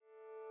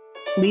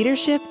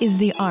Leadership is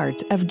the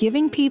art of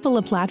giving people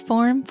a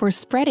platform for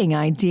spreading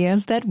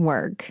ideas that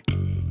work.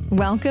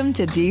 Welcome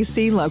to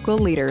DC Local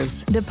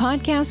Leaders, the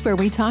podcast where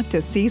we talk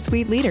to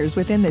C-suite leaders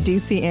within the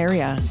DC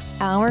area.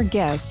 Our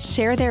guests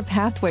share their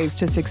pathways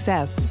to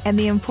success and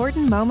the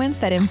important moments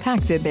that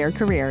impacted their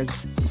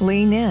careers.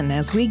 Lean in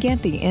as we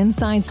get the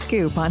inside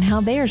scoop on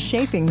how they are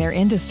shaping their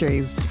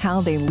industries,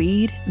 how they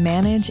lead,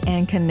 manage,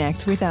 and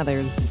connect with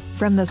others.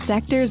 From the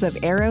sectors of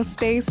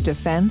aerospace,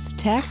 defense,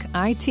 tech,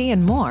 IT,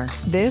 and more,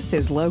 this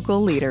is Local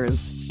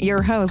Leaders.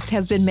 Your host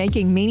has been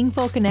making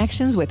meaningful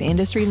connections with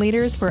industry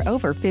leaders for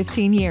over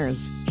 15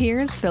 years.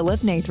 Here's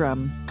Philip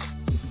Nathram.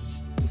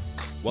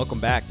 Welcome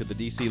back to the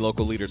DC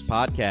Local Leaders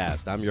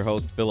Podcast. I'm your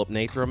host, Philip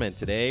Nathram, and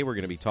today we're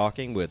going to be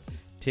talking with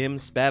Tim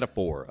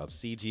Spatafor of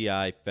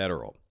CGI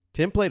Federal.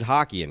 Tim played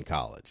hockey in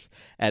college.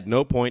 At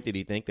no point did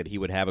he think that he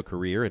would have a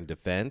career in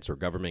defense or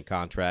government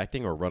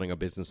contracting or running a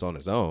business on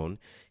his own.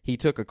 He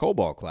took a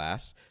COBOL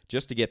class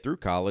just to get through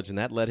college, and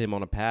that led him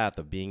on a path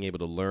of being able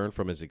to learn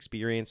from his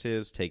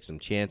experiences, take some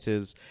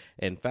chances,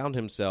 and found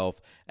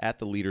himself at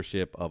the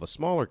leadership of a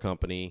smaller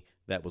company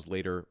that was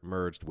later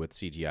merged with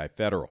CGI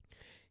Federal.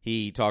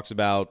 He talks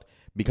about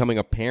becoming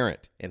a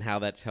parent and how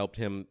that's helped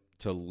him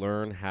to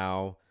learn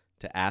how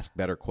to ask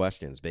better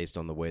questions based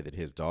on the way that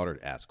his daughter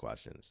asked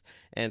questions,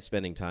 and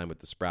spending time with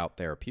the Sprout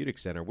Therapeutic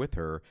Center with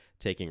her,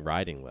 taking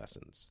writing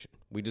lessons.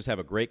 We just have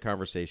a great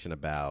conversation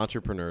about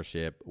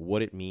entrepreneurship,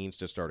 what it means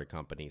to start a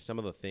company, some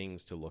of the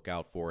things to look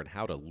out for, and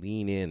how to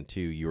lean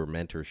into your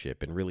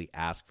mentorship and really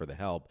ask for the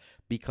help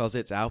because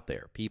it's out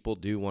there. People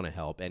do want to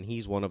help, and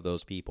he's one of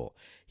those people.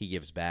 He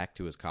gives back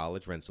to his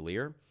college,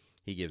 Rensselaer.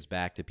 He gives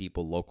back to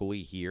people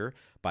locally here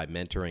by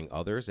mentoring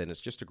others, and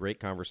it's just a great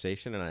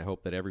conversation, and I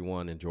hope that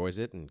everyone enjoys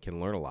it and can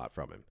learn a lot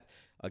from him.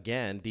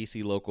 Again,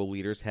 DC Local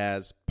Leaders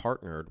has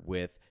partnered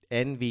with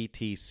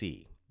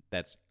NVTC,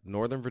 that's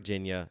Northern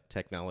Virginia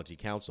Technology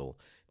Council,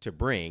 to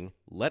bring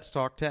Let's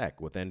Talk Tech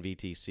with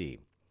NVTC.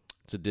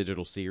 It's a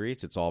digital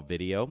series. It's all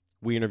video.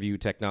 We interview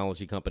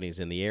technology companies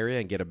in the area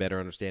and get a better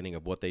understanding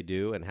of what they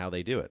do and how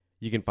they do it.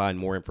 You can find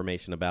more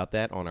information about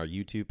that on our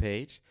YouTube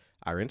page,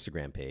 our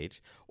Instagram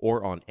page,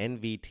 or on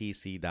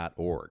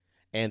nvtc.org.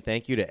 And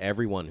thank you to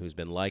everyone who's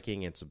been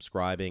liking and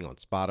subscribing on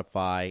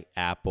Spotify,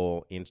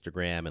 Apple,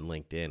 Instagram, and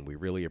LinkedIn. We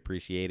really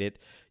appreciate it.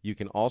 You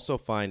can also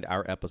find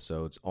our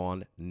episodes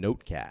on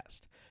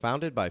Notecast.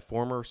 Founded by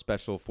former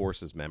Special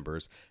Forces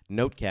members,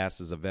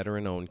 Notecast is a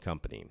veteran-owned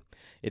company.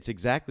 It's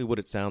exactly what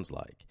it sounds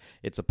like.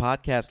 It's a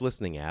podcast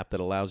listening app that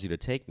allows you to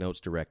take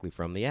notes directly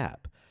from the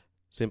app.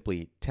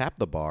 Simply tap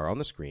the bar on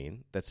the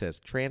screen that says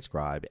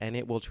transcribe, and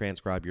it will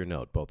transcribe your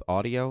note, both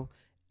audio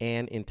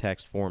and in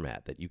text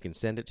format, that you can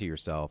send it to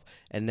yourself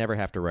and never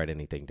have to write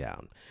anything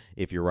down.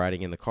 If you're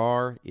riding in the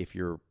car, if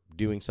you're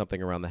doing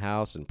something around the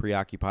house and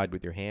preoccupied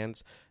with your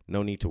hands,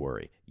 no need to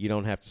worry. You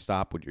don't have to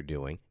stop what you're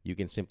doing. You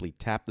can simply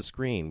tap the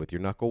screen with your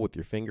knuckle, with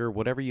your finger,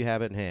 whatever you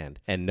have in hand,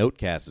 and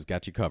Notecast has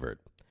got you covered.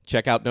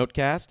 Check out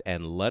Notecast,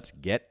 and let's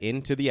get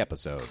into the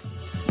episode.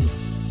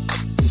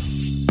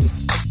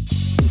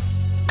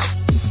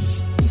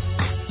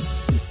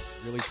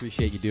 Really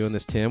appreciate you doing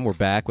this, Tim. We're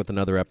back with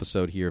another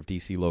episode here of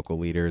DC Local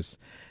Leaders.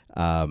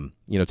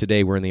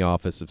 Today we're in the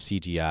office of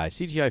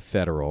CGI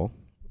Federal,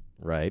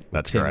 right?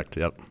 That's correct,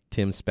 yep.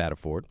 Tim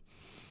Spatafor.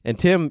 And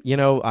Tim,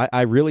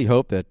 I really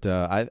hope that,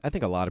 I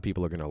think a lot of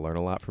people are going to learn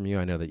a lot from you.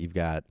 I know that you've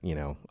got,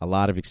 a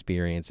lot of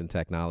experience in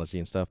technology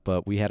and stuff,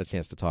 but we had a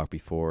chance to talk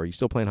before. Are you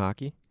still playing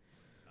hockey?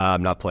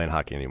 I'm not playing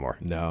hockey anymore.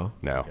 No?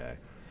 No. Okay.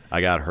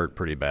 I got hurt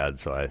pretty bad,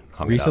 so I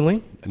hung Recently?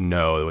 it up.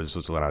 No, it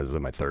was when I was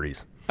in my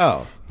 30s.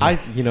 Oh,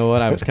 you know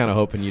what? I was kind of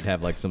hoping you'd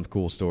have like some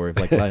cool story.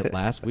 Like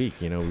last week,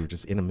 we were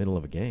just in the middle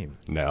of a game.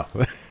 No.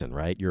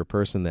 Right? You're a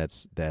person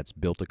that's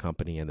built a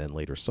company and then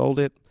later sold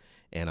it.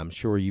 And I'm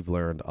sure you've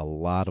learned a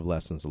lot of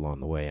lessons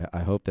along the way. I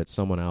hope that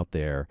someone out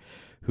there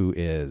who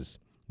is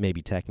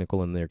maybe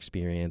technical in their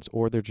experience,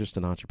 or they're just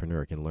an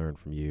entrepreneur, can learn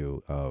from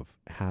you of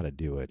how to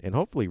do it and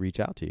hopefully reach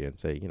out to you and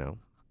say,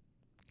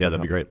 Yeah,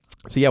 that'd be great.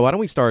 So why don't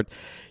we start,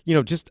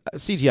 just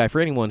CGI, for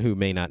anyone who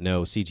may not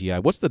know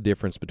CGI, what's the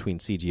difference between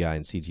CGI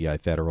and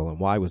CGI Federal, and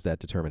why was that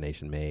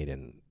determination made?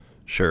 And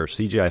Sure.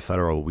 CGI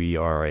Federal, we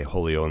are a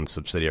wholly owned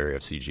subsidiary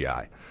of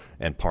CGI.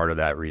 And part of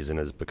that reason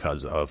is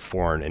because of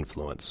foreign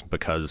influence,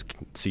 because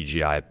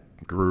CGI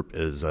Group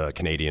is a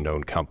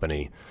Canadian-owned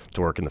company.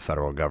 To work in the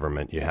federal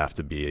government, you have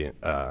to be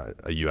a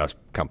U.S.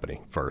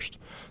 company first.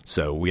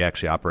 So we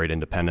actually operate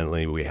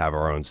independently. We have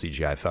our own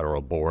CGI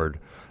Federal board.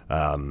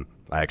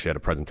 I actually had a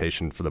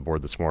presentation for the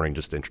board this morning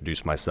just to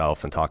introduce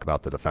myself and talk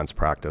about the defense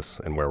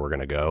practice and where we're going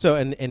to go. So,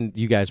 and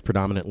you guys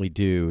predominantly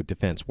do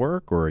defense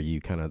work, or are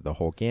you kind of the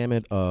whole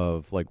gamut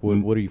of, like,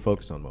 what are you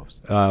focused on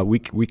most?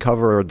 We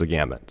cover the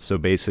gamut. So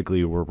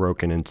basically, we're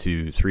broken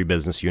into 3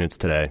 business units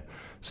today.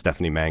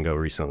 Stephanie Mango,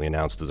 recently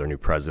announced as our new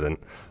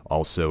president,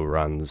 also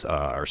runs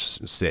our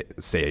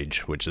SAGE,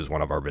 which is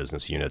one of our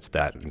business units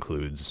that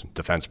includes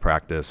defense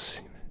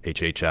practice,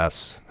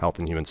 HHS, Health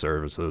and Human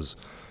Services,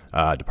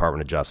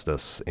 Department of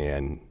Justice,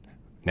 and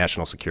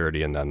National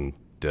Security, and then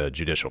the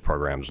judicial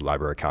programs,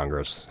 Library of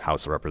Congress,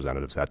 House of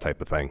Representatives, that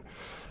type of thing.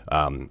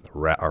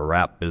 Our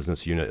RAP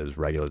business unit is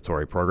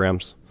regulatory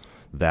programs.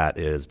 That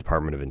is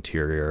Department of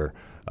Interior,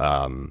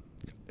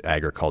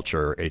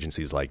 agriculture,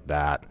 agencies like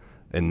that.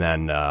 And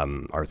then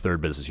our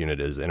third business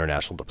unit is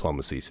international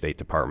diplomacy, State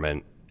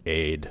Department,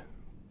 aid,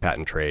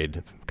 patent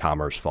trade,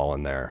 commerce fall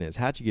in there.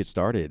 How'd you get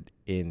started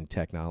in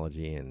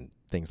technology and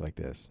things like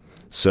this?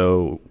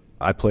 So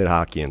I played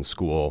hockey in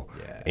school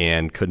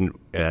and couldn't,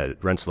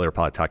 at Rensselaer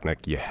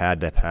Polytechnic, you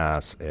had to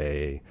pass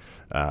a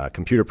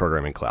computer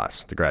programming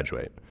class to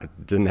graduate. I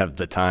didn't have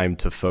the time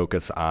to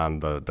focus on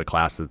the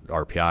class that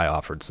RPI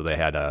offered, so they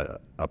had a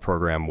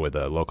program with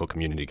a local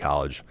community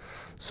college.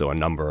 So a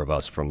number of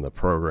us from the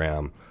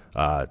program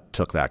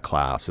took that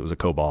class. It was a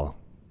COBOL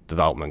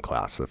development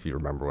class, if you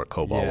remember what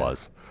COBOL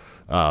was.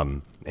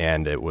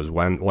 And it was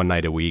one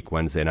night a week,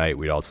 Wednesday night,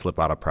 we'd all slip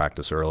out of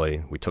practice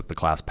early. We took the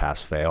class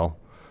pass-fail.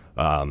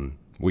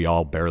 We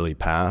all barely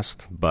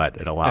passed, but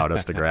it allowed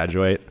us to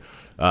graduate.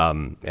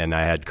 And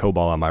I had COBOL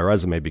on my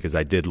resume because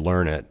I did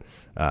learn it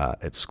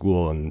at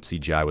school, and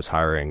CGI was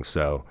hiring.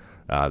 So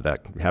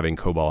that having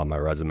COBOL on my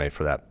resume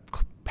for that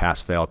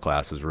pass-fail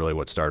class is really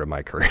what started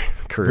my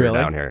career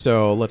down here.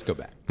 So let's go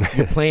back.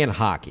 You're playing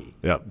hockey.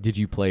 Yep. Did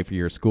you play for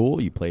your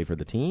school? You played for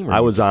the team? I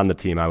was on the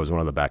team. I was one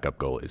of the backup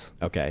goalies.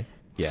 Okay.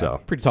 Yeah.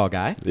 So, pretty tall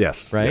guy.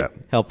 Yes. Right? Yep.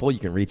 Helpful. You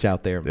can reach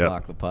out there and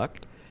block the puck.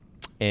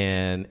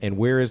 And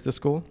where is the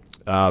school?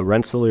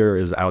 Rensselaer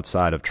is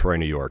outside of Troy,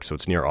 New York, so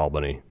it's near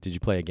Albany. Did you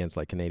play against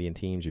like Canadian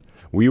teams?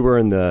 We were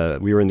in the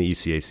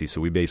ECAC, so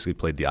we basically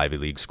played the Ivy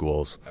League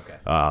schools.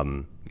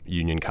 Okay.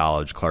 Union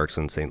College,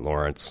 Clarkson, St.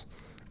 Lawrence,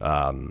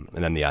 and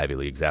then the Ivy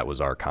Leagues. That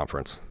was our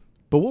conference.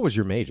 But what was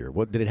your major?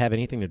 What did it have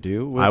anything to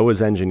do with? I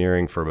was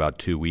engineering for about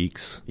 2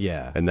 weeks.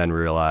 Yeah. And then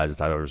realized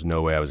there was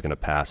no way I was going to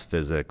pass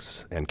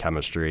physics and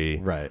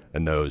chemistry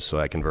and those, so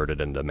I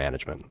converted into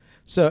management.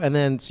 So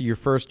your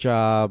first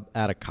job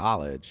out of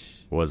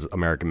college was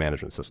American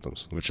Management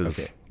Systems, which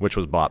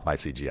was bought by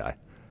CGI.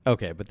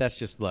 Okay, but that's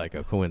just like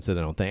a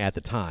coincidental thing. At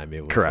the time,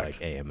 it was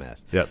like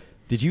AMS. Yep.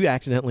 Did you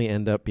accidentally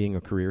end up being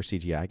a career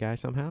CGI guy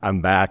somehow?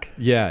 I'm back.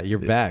 Yeah, you're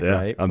back,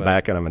 right? I'm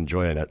back and I'm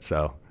enjoying it.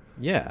 So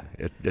yeah,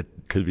 it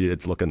could be.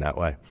 It's looking that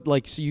way.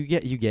 Like, so you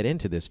get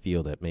into this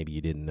field that maybe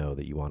you didn't know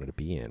that you wanted to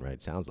be in, right?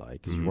 It sounds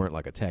like because you weren't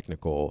like a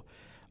technical,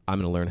 I'm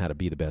going to learn how to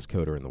be the best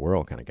coder in the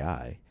world kind of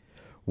guy.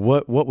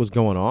 What was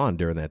going on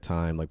during that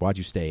time? Like, why'd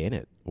you stay in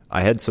it?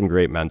 I had some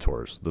great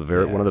mentors.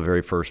 One of the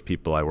very first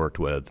people I worked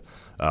with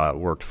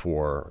worked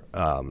for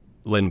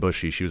Lynn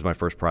Bushy. She was my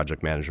first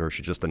project manager.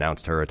 She just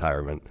announced her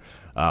retirement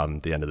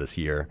at the end of this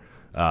year.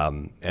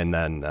 And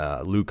then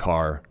Lou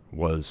Carr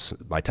was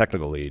my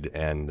technical lead,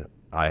 and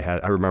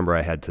I remember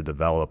I had to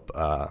develop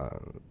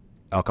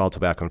alcohol,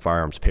 tobacco, and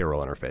firearms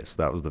payroll interface.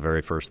 That was the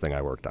very first thing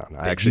I worked on.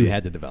 You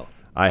had to develop.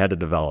 I had to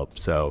develop.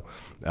 So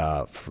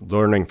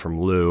learning from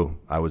Lou,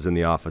 I was in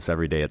the office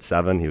every day at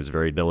 7. He was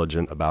very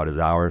diligent about his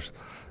hours.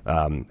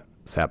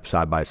 Sat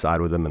side by side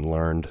with him and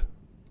learned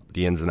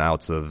the ins and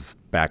outs of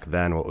back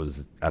then what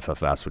was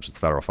FFS, which is the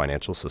Federal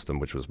Financial System,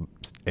 which was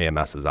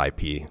AMS's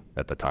IP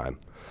at the time.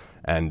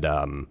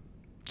 And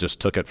just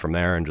took it from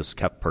there and just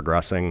kept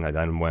progressing. I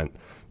then went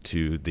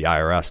to the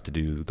IRS to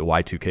do the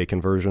Y2K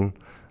conversion.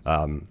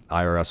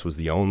 IRS was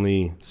the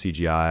only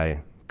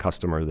CGI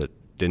customer that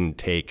didn't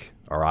take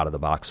our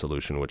out-of-the-box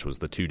solution, which was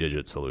the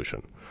 2-digit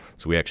solution.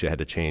 So we actually had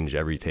to change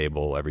every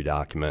table, every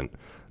document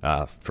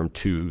from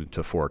 2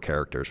 to 4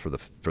 characters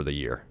for the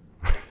year.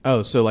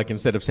 Oh, so like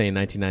instead of saying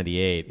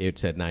 1998, it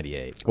said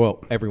 98.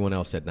 Well, everyone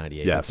else said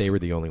 98. Yes. They were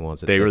the only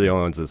ones that They were the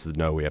only ones that said,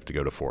 no, we have to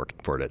go to four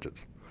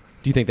digits.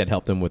 Do you think that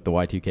helped them with the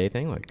Y2K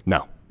thing? Like,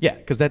 no. Yeah,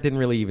 because that didn't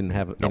really even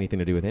have anything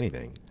to do with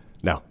anything.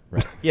 No.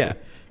 Right. Yeah,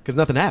 because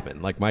nothing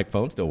happened. Like my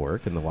phone still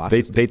worked and the watch.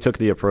 They took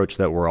the approach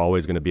that we're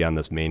always going to be on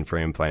this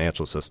mainframe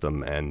financial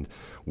system, and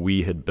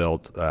we had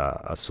built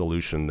a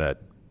solution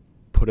that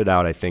put it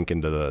out, I think,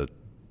 into the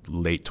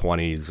late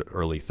 20s,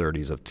 early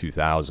 30s of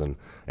 2000,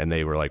 and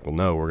they were like, well,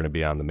 no, we're going to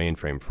be on the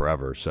mainframe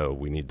forever, so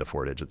we need the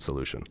 4-digit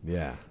solution.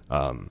 Yeah.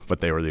 But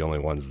they were the only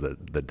ones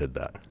that did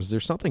that. Was there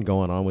something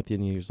going on with you,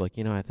 and you was like,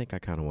 I think I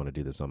kind of want to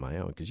do this on my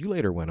own? Because you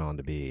later went on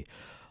to be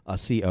a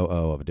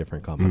COO of a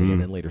different company,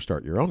 and then later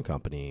start your own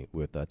company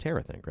with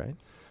TerraThink, right?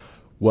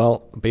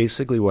 Well,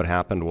 basically what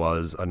happened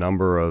was a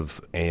number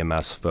of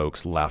AMS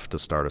folks left to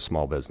start a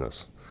small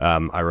business.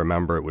 I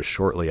remember it was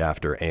shortly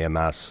after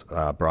AMS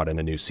brought in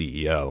a new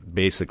CEO.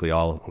 Basically,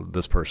 all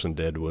this person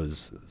did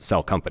was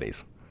sell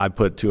companies. I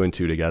put 2 and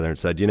 2 together and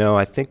said,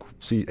 I think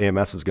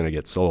AMS is going to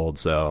get sold.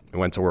 So I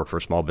went to work for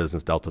a small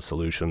business, Delta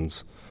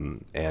Solutions,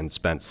 and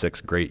spent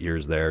 6 great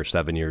years there,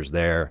 7 years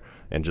there,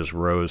 and just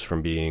rose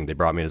from being, they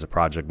brought me as a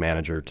project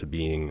manager to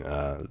being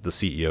the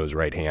CEO's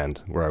right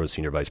hand, where I was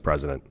senior vice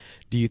president.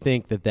 Do you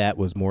think that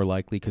was more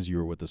likely because you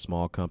were with a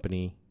small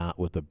company, not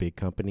with a big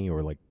company,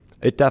 or like?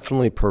 It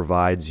definitely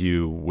provides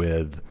you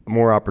with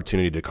more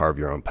opportunity to carve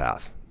your own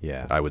path.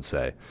 Yeah, I would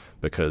say,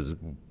 because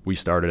we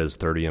started as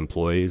 30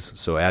 employees.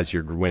 So as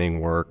you're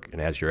winning work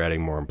and as you're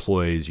adding more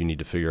employees, you need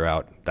to figure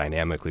out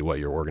dynamically what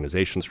your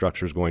organization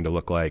structure is going to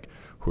look like,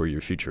 who are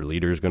your future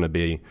leaders going to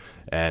be?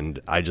 And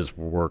I just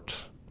worked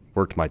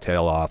my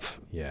tail off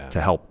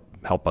to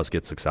help us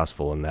get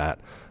successful in that.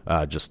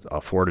 Just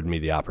afforded me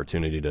the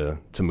opportunity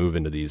to move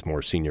into these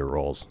more senior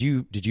roles.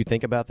 Did you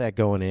think about that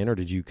going in, or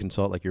did you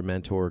consult like your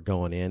mentor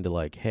going in to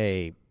like,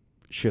 hey,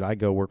 should I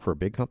go work for a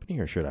big company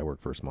or should I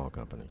work for a small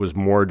company? It was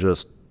more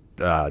just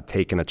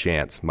taking a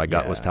chance. My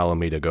gut was telling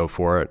me to go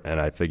for it, and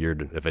I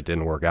figured if it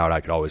didn't work out,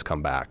 I could always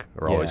come back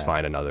or always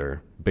find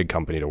another big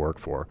company to work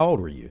for. How old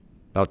were you?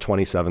 About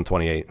 27,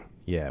 28.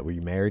 Yeah. Were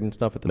you married and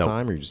stuff at the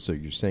time, or so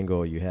you're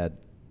single? You had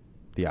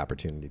the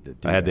opportunity to do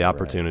that? I had the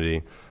opportunity.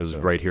 Right? It was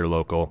right here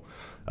local.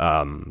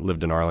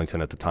 Lived in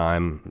Arlington at the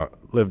time.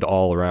 Lived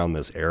all around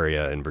this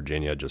area in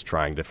Virginia, just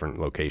trying different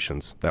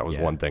locations. That was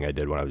one thing I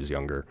did when I was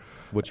younger.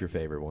 What's your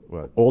favorite one?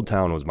 What? Old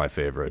Town was my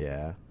favorite.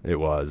 Yeah. It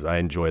was. I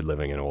enjoyed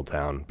living in Old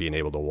Town, being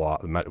able to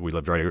walk. We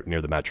lived right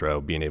near the metro,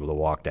 being able to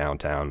walk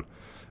downtown.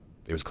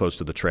 It was close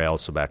to the trail,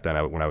 so back then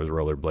when I was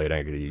rollerblading,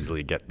 I could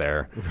easily get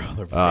there.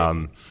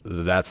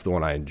 That's the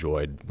one I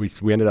enjoyed.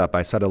 We ended up,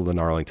 I settled in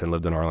Arlington,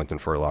 lived in Arlington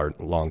for a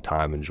long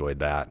time, enjoyed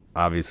that.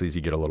 Obviously, as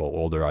you get a little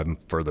older, I'm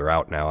further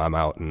out now.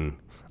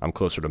 I'm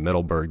closer to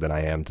Middleburg than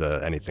I am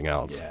to anything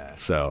else. Yeah.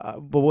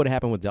 So, but what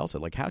happened with Delta?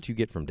 Like, how'd you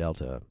get from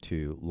Delta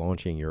to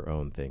launching your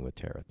own thing with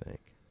TerraThink?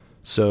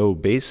 So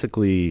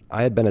basically,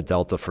 I had been at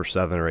Delta for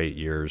 7 or 8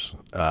 years.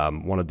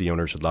 One of the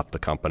owners had left the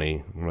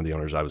company, one of the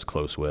owners I was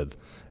close with,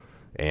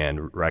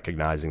 and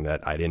recognizing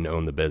that I didn't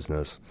own the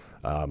business,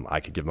 I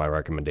could give my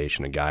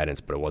recommendation and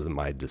guidance, but it wasn't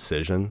my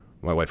decision.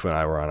 My wife and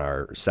I were on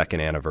our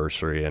 2nd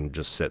anniversary and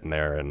just sitting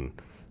there and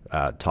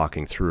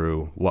talking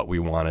through what we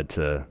wanted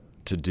to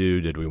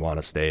do. Did we want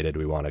to stay? Did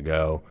we want to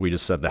go? We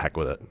just said the heck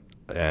with it.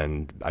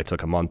 And I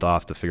took a month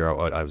off to figure out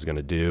what I was going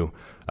to do.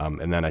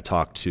 And then I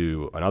talked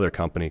to another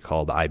company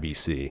called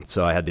IBC.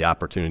 So I had the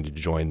opportunity to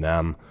join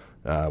them.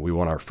 We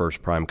won our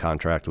first prime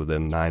contract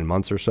within 9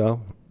 months or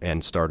so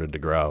and started to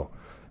grow.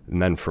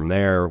 And then from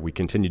there, we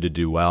continued to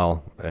do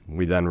well.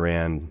 We then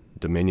ran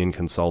Dominion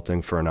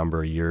Consulting for a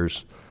number of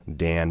years.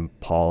 Dan,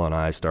 Paul, and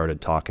I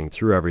started talking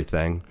through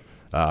everything.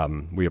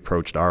 We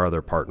approached our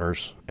other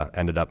partners,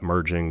 ended up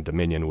merging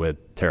Dominion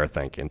with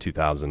TerraThink in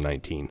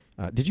 2019.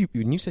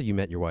 When you said you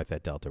met your wife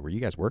at Delta, were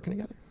you guys working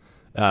together?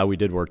 We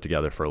did work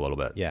together for a little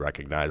bit. Yeah.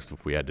 Recognized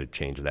we had to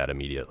change that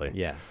immediately.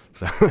 Yeah.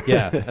 So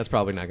yeah, that's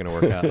probably not going to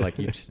work out. Like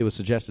it was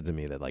suggested to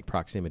me that like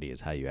proximity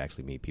is how you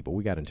actually meet people.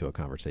 We got into a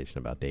conversation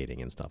about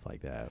dating and stuff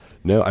like that.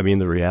 No, I mean,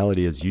 the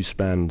reality is you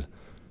spend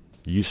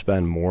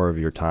more of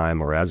your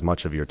time or as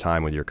much of your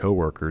time with your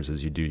coworkers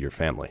as you do your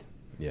family.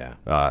 Yeah.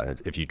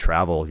 If you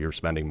travel, you're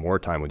spending more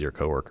time with your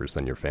coworkers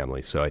than your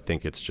family. So I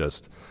think it's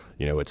just,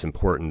 it's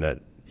important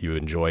that you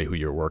enjoy who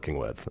you're working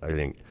with. I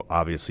think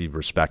obviously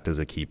respect is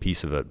a key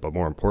piece of it, but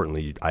more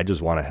importantly, I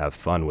just want to have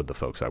fun with the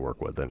folks I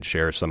work with and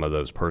share some of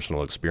those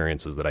personal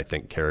experiences that I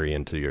think carry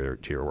into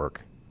your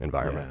work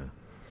environment. Yeah.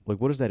 Like,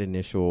 what is that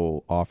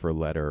initial offer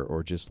letter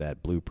or just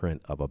that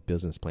blueprint of a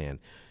business plan?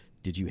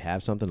 Did you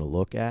have something to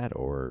look at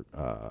or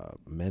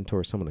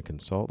mentor someone to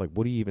consult? Like,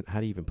 how do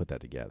you even put that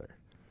together?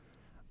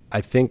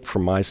 I think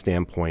from my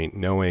standpoint,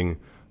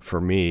 for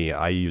me,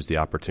 I used the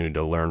opportunity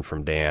to learn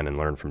from Dan and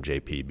learn from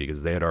JP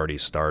because they had already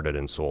started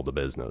and sold the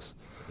business.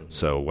 Mm-hmm.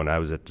 So when I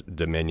was at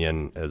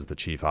Dominion as the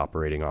chief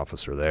operating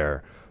officer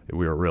there,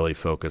 we were really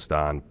focused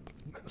on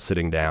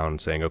sitting down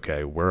saying,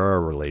 okay, where are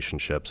our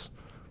relationships?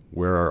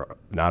 Where are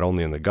not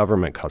only in the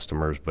government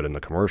customers, but in the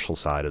commercial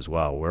side as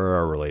well? Where are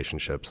our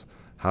relationships?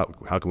 How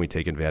can we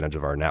take advantage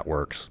of our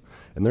networks?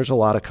 And there's a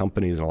lot of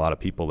companies and a lot of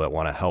people that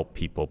want to help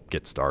people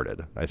get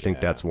started. I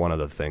think that's one of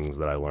the things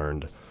that I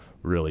learned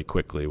really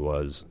quickly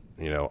was,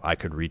 I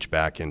could reach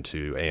back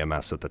into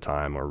AMS at the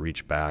time or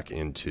reach back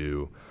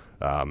into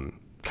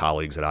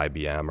colleagues at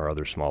IBM or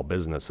other small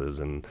businesses,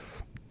 and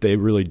they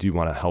really do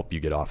want to help you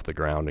get off the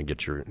ground and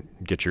get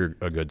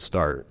a good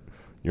start.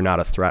 You're not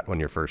a threat when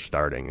you're first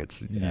starting.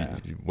 It's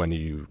when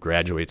you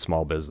graduate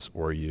small business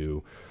or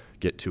you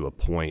get to a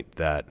point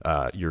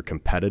that you're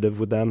competitive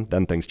with them,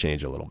 then things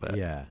change a little bit.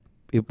 Yeah.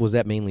 Was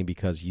that mainly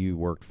because you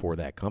worked for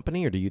that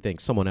company, or do you think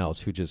someone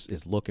else who just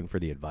is looking for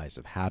the advice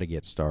of how to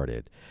get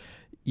started,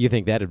 you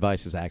think that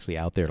advice is actually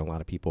out there and a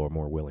lot of people are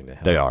more willing to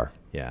help? They are.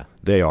 Yeah.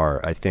 They are.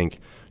 I think,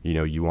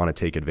 you want to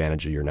take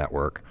advantage of your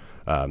network.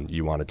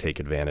 You want to take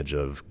advantage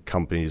of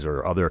companies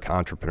or other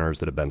entrepreneurs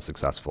that have been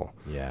successful.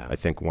 Yeah. I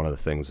think one of the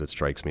things that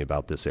strikes me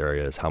about this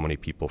area is how many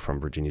people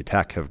from Virginia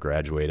Tech have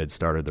graduated,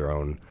 started their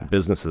own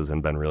businesses,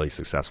 and been really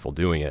successful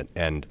doing it.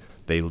 And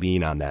they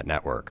lean on that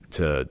network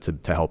to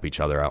help each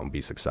other out and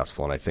be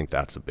successful. And I think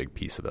that's a big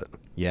piece of it.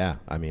 Yeah.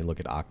 I mean, look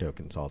at Octo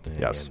Consulting.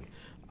 Yes. And,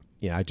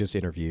 I just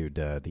interviewed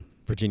the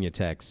Virginia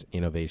Tech's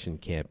Innovation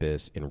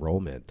Campus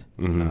enrollment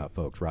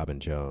folks, Robin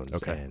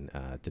Jones and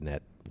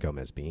Danette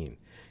Gomez-Bean.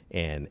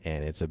 And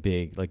it's a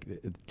big,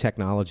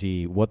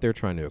 technology, what they're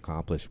trying to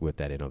accomplish with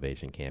that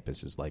Innovation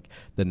Campus is like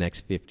the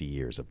next 50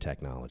 years of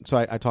technology. So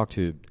I talk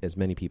to as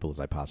many people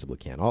as I possibly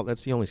can.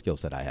 That's the only skill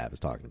set I have is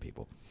talking to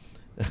people.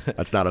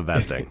 That's not a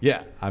bad thing.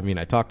 Yeah. I mean,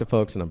 I talk to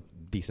folks and I'm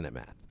decent at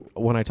math.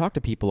 When I talk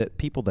to people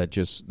that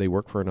just, they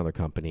work for another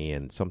company,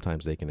 and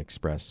sometimes they can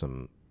express a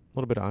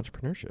little bit of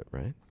entrepreneurship,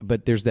 right?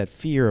 But there's that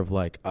fear of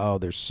like, oh,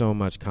 there's so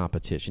much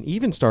competition.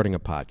 Even starting a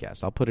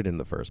podcast, I'll put it in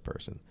the first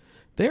person.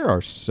 There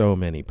are so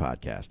many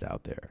podcasts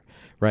out there,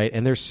 right?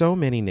 And there's so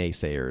many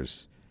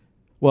naysayers.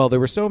 Well, there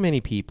were so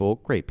many people,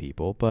 great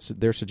people, but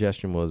their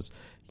suggestion was,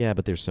 yeah,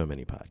 but there's so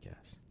many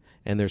podcasts.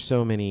 And there's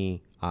so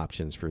many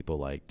options for people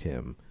like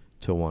Tim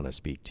to want to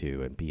speak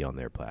to and be on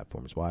their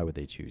platforms. Why would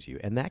they choose you?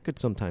 And that could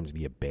sometimes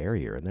be a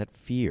barrier, and that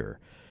fear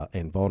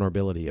and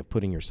vulnerability of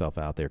putting yourself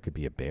out there could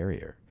be a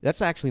barrier.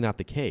 That's actually not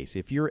the case.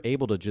 If you're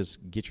able to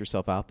just get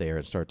yourself out there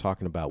and start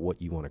talking about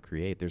what you want to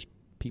create, there's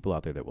people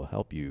out there that will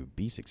help you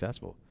be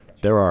successful.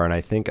 There are, and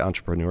I think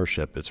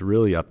entrepreneurship, it's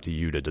really up to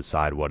you to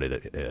decide what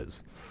it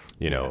is.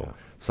 You know,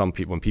 some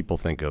people, when people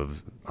think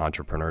of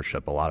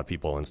entrepreneurship, a lot of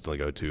people instantly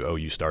go to, oh,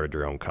 you started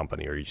your own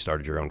company, or you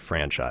started your own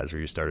franchise, or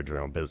you started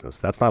your own business.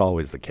 That's not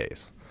always the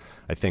case.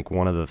 I think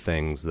one of the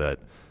things that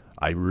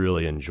I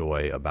really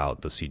enjoy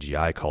about the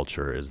CGI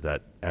culture is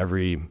that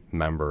every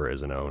member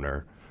is an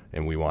owner,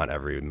 and we want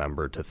every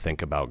member to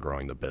think about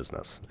growing the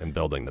business and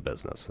building the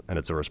business. And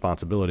it's a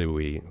responsibility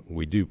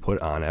we do put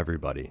on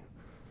everybody.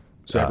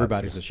 So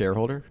everybody's a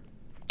shareholder?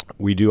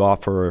 We do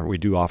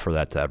offer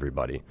that to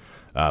everybody.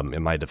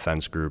 In my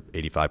defense group,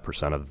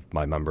 85% of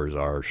my members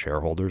are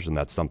shareholders, and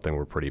that's something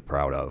we're pretty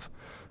proud of.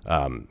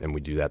 And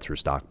we do that through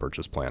stock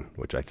purchase plan,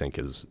 which I think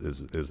is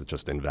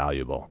just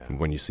invaluable. Yeah.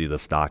 When you see the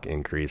stock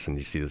increase and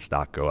you see the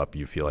stock go up,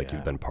 you feel like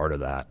you've been part of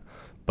that.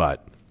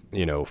 But,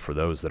 you know, for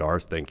those that are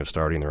thinking of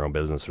starting their own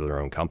business or their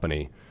own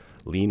company,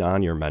 lean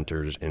on your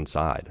mentors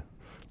inside.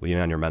 Lean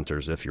on your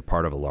mentors if you're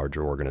part of a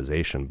larger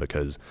organization,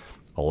 because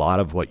a lot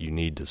of what you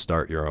need to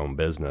start your own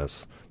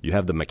business, you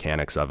have the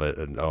mechanics of it,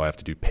 and I have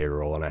to do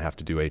payroll, and I have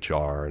to do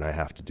HR, and I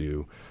have to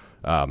do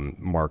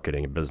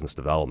marketing and business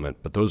development.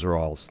 But those are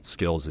all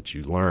skills that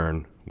you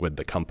learn with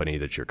the company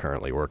that you're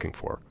currently working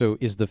for. So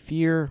is the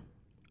fear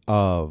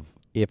of,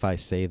 if I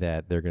say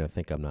that, they're going to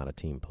think I'm not a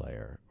team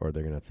player, or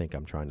they're going to think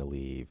I'm trying to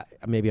leave?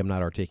 Maybe I'm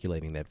not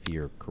articulating that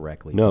fear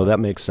correctly. No, that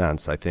makes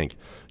sense. I think,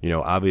 you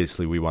know,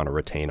 obviously we want to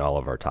retain all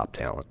of our top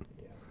talent.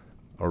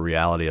 A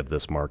reality of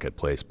this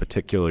marketplace,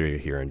 particularly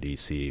here in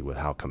DC, with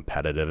how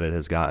competitive it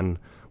has gotten,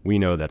 we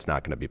know that's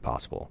not going to be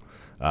possible.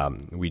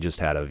 We just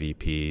had a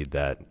VP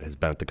that has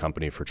been at the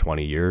company for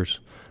 20 years,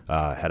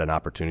 had an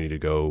opportunity to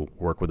go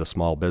work with a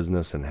small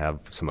business and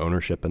have some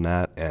ownership in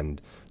that, and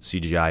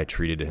CGI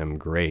treated him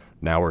great.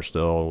 Now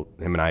him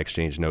and I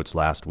exchanged notes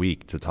last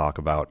week to talk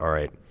about, all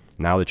right,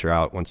 now that you're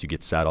out, once you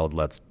get settled,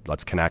 let's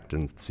connect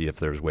and see if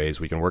there's ways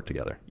we can work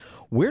together.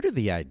 Where did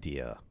the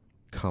idea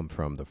come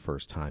from the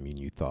first time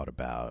you thought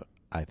about,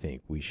 I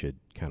think we should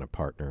kind of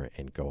partner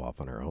and go off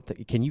on our own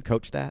thing? Can you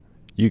coach that?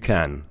 You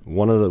can.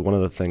 One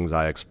of the things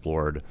I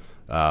explored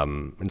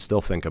and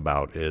still think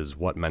about is,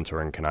 what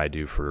mentoring can I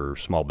do for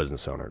small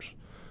business owners?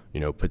 You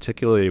know,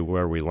 particularly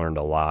where we learned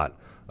a lot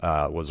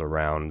was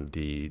around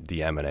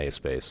the M&A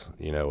space.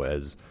 You know,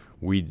 as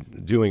we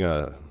doing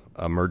a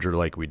merger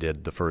like we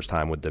did the first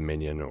time with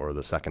Dominion, or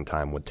the second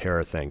time with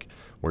TerraThink,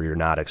 where you're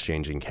not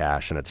exchanging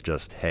cash and it's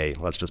just, hey,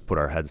 let's just put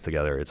our heads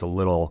together.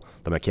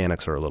 The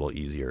mechanics are a little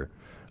easier.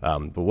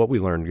 But what we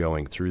learned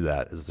going through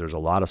that is there's a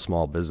lot of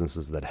small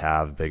businesses that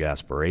have big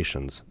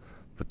aspirations,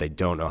 but they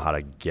don't know how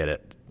to get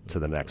it to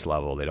the next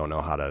level. They don't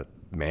know how to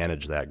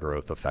manage that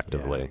growth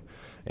effectively.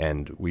 Yeah.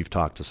 And we've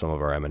talked to some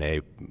of our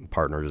M&A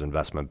partners,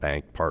 investment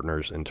bank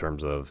partners, in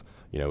terms of,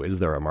 you know, is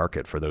there a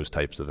market for those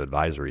types of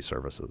advisory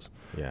services?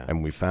 Yeah.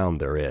 And we found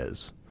there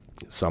is.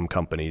 Some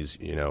companies,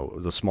 you know,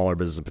 the smaller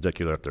business in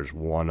particular, if there's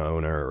one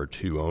owner or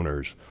two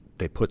owners,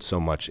 they put so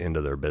much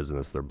into their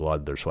business, their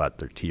blood, their sweat,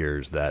 their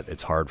tears, that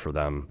it's hard for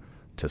them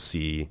to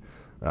see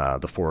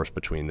the forest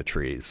between the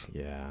trees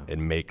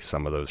and make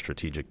some of those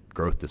strategic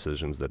growth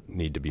decisions that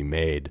need to be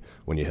made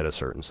when you hit a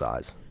certain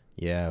size.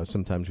 Yeah,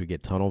 sometimes we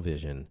get tunnel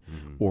vision,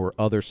 or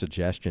other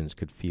suggestions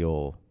could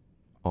feel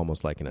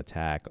almost like an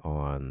attack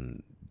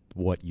on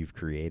what you've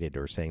created,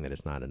 or saying that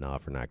it's not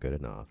enough or not good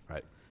enough.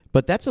 Right.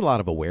 But that's a lot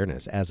of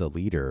awareness as a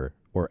leader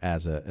or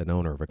as an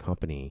owner of a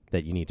company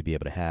that you need to be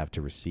able to have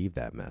to receive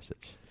that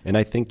message. And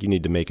I think you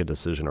need to make a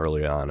decision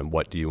early on, and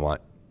what do you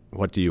want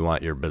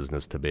your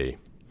business to be?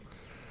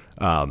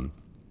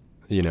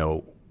 You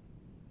know,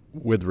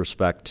 with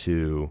respect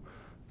to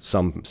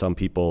some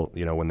people,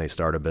 you know, when they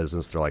start a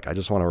business, they're like, I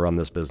just want to run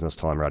this business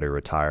till I'm ready to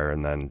retire,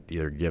 and then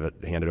either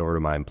hand it over to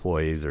my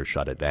employees or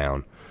shut it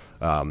down.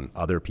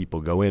 Other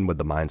people go in with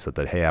the mindset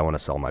that, hey, I want to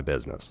sell my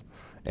business.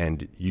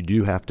 And you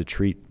do have to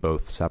treat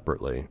both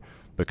separately,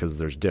 because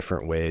there's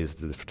different ways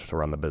to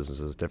run the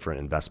businesses, different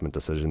investment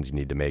decisions you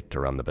need to make to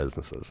run the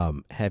businesses.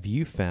 Have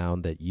you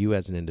found that you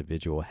as an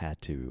individual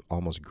had to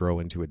almost grow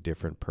into a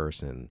different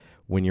person?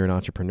 When you're an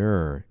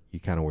entrepreneur, you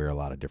kind of wear a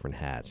lot of different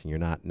hats, and you're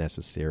not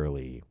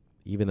necessarily,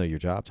 even though your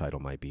job title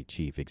might be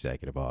chief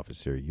executive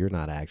officer, you're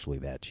not actually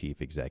that chief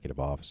executive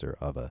officer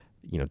of a,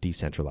 you know,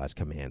 decentralized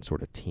command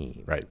sort of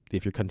team. Right.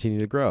 If you're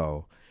continuing to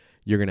grow,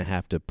 you're going to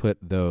have to put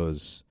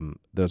those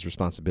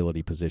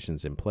responsibility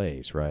positions in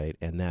place, right?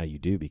 And now you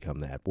do become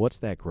that. What's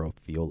that growth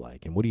feel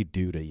like? And what do you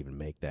do to even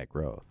make that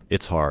growth?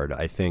 It's hard.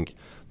 I think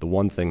the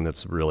one thing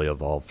that's really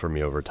evolved for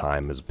me over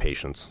time is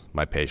patience,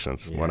 my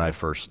patience. Yeah. When I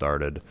first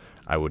started,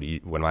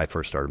 when I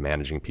first started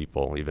managing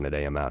people, even at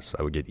AMS,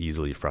 I would get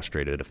easily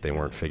frustrated if they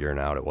weren't figuring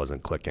out, it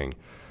wasn't clicking.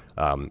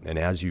 And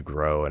as you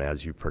grow and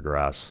as you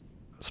progress,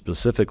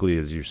 specifically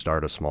as you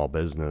start a small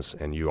business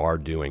and you are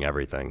doing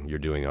everything, you're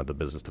doing the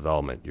business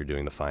development, you're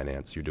doing the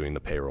finance, you're doing the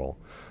payroll.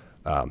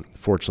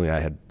 Fortunately,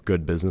 I had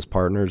good business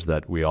partners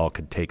that we all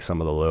could take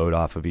some of the load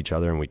off of each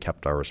other, and we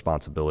kept our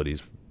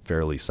responsibilities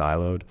fairly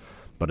siloed.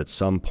 But at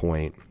some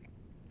point,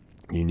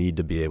 you need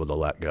to be able to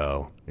let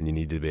go, and you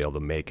need to be able to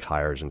make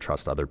hires and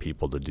trust other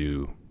people to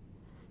do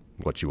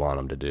what you want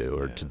them to do,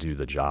 or to do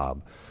the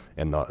job.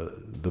 And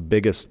the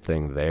biggest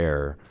thing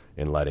there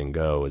in letting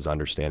go is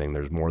understanding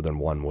there's more than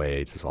one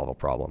way to solve a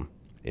problem,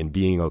 and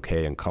being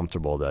okay and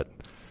comfortable that,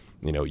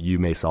 you know, you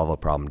may solve a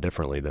problem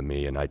differently than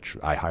me, and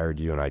I hired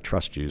you and I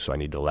trust you, so I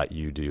need to let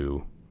you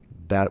do.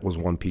 That was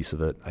one piece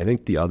of it. I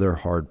think the other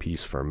hard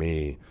piece for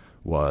me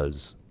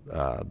was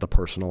the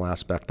personal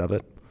aspect of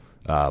it.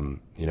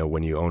 You know,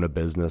 when you own a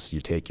business, you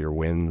take your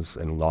wins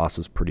and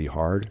losses pretty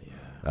hard.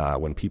 Yeah.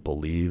 When people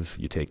leave,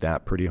 you take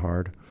that pretty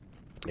hard.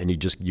 And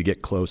you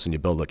get close and you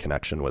build a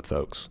connection with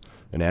folks.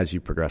 And as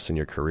you progress in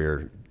your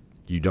career,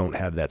 you don't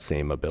have that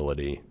same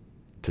ability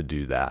to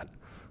do that.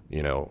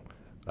 You know,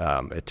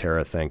 at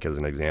TerraThink, as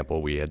an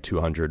example, we had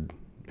 200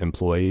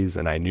 employees,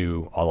 and I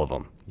knew all of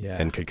them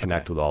and could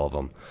connect with all of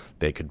them.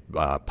 They could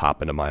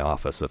pop into my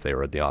office if they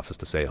were at the office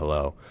to say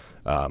hello.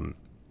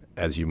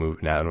 As you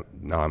move, now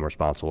I'm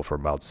responsible for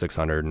about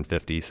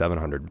 650,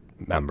 700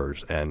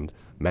 members, and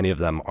many of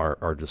them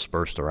are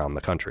dispersed around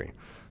the country.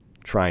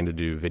 Trying to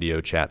do video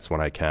chats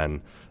when I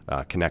can,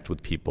 connect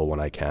with people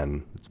when I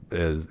can,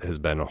 has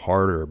been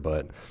harder.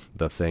 But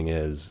the thing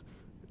is,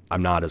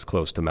 I'm not as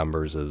close to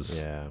members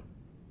as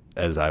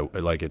I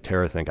like at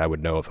TerraThink. I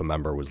would know if a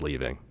member was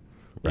leaving,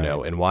 you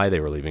know, and why they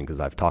were leaving, because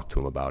I've talked to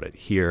them about it.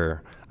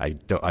 Here, I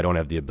don't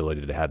have the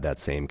ability to have that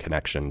same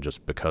connection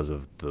just because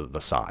of the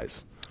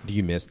size. Do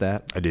you miss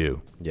that? I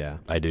do. Yeah,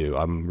 I do.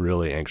 I'm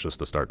really anxious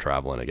to start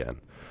traveling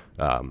again.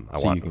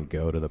 You can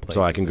go to the places.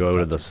 So I can go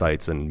to the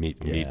sites and meet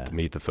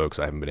the folks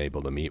I haven't been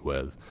able to meet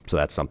with. So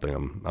that's something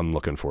I'm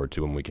looking forward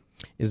to when we can.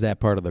 Is that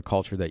part of the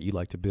culture that you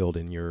like to build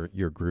in your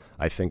group?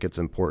 I think it's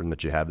important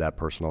that you have that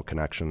personal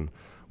connection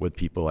with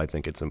people. I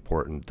think it's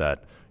important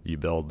that you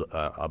build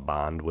a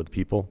bond with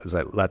people, because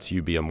that lets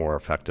you be a more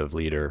effective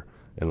leader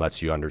and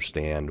lets you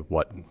understand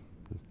what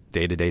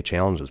day-to-day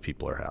challenges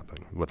people are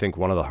having. I think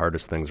one of the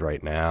hardest things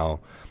right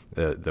now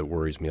that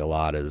worries me a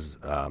lot is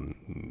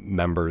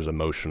members'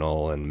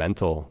 emotional and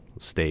mental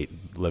state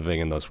living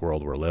in this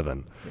world we're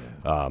living.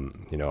 Yeah.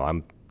 You know,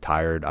 I'm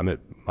tired.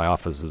 My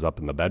office is up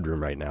in the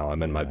bedroom right now.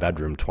 I'm in my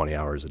bedroom 20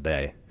 hours a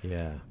day.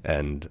 Yeah.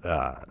 And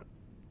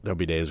there'll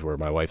be days where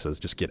my wife says,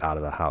 just get out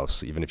of the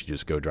house, even if you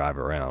just go drive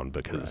around,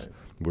 because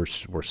we're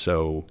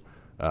so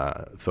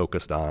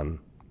focused on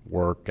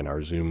work and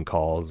our Zoom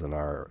calls and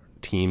our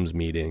Teams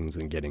meetings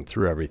and getting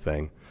through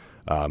everything.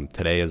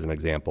 Today, as an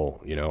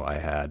example, you know, I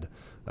had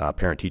a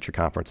parent-teacher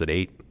conference at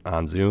 8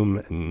 on Zoom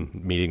and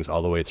meetings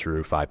all the way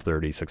through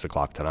 5:30, 6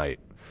 o'clock tonight,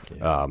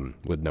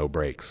 with no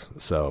breaks.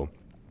 So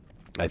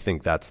I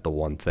think that's the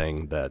one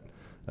thing that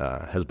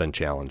has been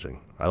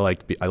challenging. I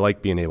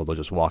like being able to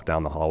just walk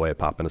down the hallway,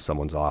 pop into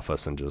someone's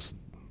office, and just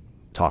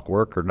talk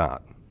work or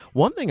not.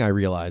 One thing I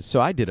realized,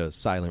 so I did a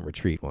silent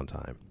retreat one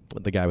time.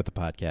 The guy with the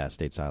podcast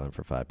stayed silent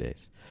for 5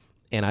 days.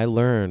 And I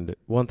learned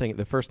one of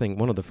the first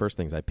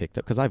things I picked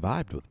up, because I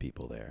vibed with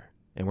people there,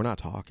 and we're not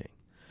talking,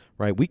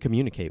 right? We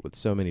communicate with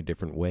so many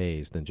different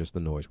ways than just the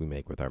noise we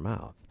make with our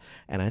mouth.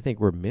 And I think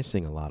we're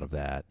missing a lot of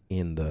that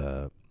in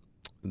the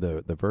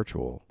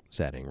virtual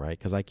setting, right?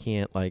 Because I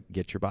can't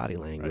get your body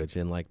language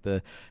and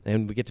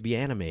and we get to be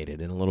animated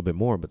and a little bit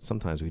more, but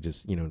sometimes we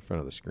just, in front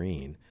of the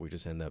screen, we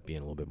just end up being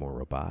a little bit more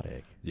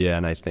robotic. Yeah,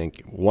 and I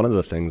think one of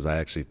the things I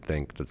actually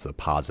think that's a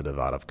positive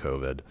out of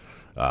COVID,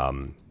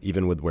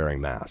 even with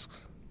wearing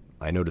masks,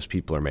 I notice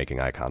people are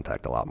making eye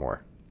contact a lot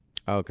more.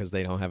 Oh, because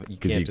they don't have it. You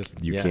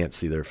can't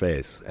see their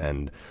face.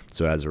 And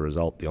so as a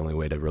result, the only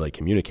way to really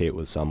communicate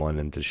with someone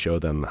and to show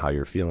them how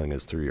you're feeling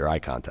is through your eye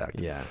contact.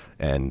 Yeah.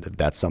 And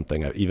that's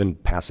something, even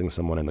passing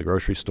someone in the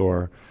grocery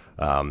store,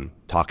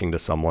 talking to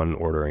someone,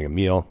 ordering a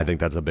meal, I think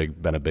that's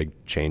been a big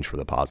change for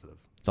the positive.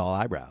 It's all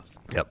eyebrows.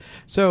 Yep.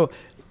 So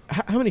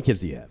how many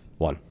kids do you have?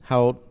 One. How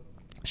old?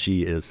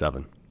 She is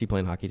 7. You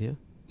playing hockey too?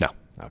 No.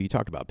 You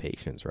talked about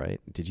patience, right?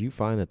 Did you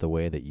find that the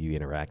way that you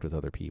interact with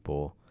other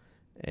people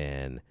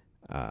and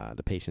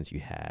the patience you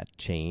had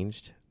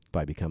changed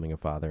by becoming a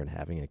father and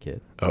having a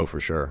kid? Oh, for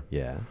sure.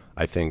 Yeah.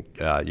 I think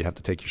you have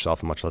to take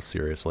yourself much less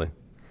seriously.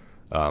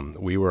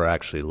 We were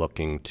actually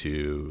looking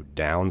to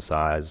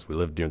downsize. We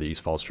lived near the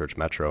East Falls Church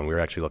Metro, and we were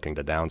actually looking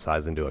to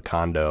downsize into a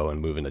condo and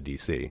move into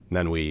D.C. And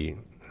then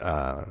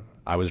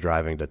I was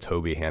driving to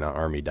Toby Hanna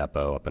Army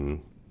Depot up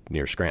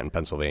near Scranton,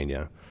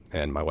 Pennsylvania,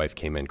 and my wife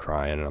came in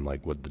crying, and I'm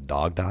like, would the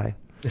dog die?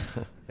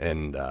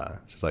 And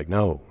she's like,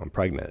 no, I'm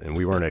pregnant. And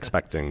we weren't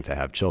expecting to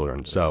have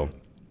children. So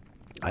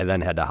I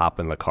then had to hop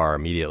in the car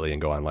immediately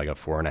and go on like a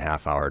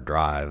 4.5-hour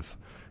drive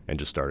and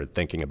just started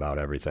thinking about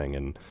everything.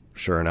 And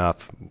sure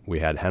enough, we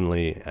had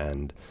Henley,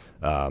 and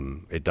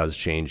it does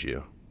change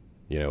you.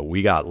 You know,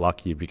 we got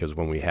lucky because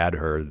when we had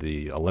her,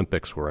 the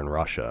Olympics were in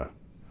Russia.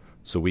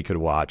 So we could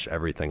watch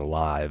everything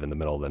live in the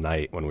middle of the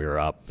night when we were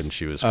up and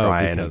she was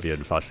crying and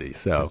being fussy.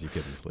 So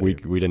we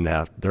didn't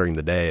have, during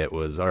the day, it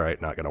was, all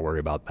right, not going to worry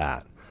about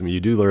that. I mean,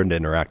 you do learn to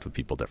interact with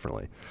people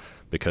differently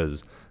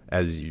because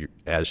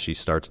as she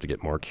starts to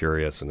get more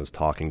curious and is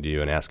talking to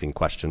you and asking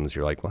questions,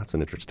 you're like, well, that's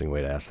an interesting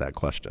way to ask that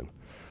question.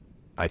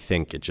 I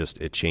think it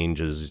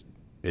changes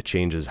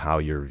how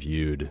you're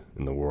viewed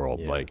in the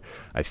world. Yeah. Like,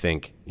 I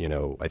think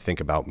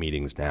about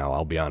meetings now.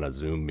 I'll be on a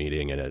Zoom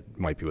meeting and it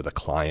might be with a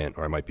client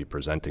or I might be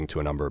presenting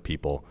to a number of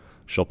people.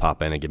 She'll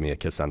pop in and give me a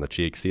kiss on the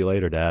cheek. See you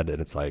later, Dad. And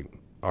it's like,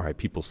 all right,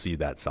 people see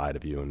that side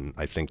of you. And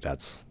I think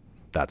that's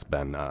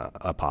been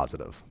a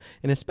positive.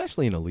 And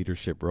especially in a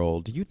leadership role,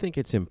 do you think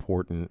it's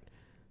important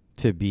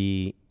to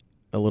be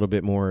a little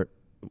bit more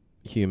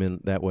human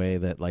that way,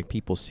 that like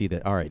people see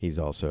that, all right, he's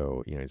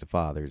also, he's a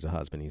father, he's a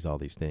husband, he's all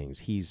these things,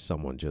 he's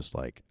someone just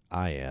like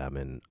I am,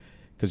 and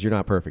because you're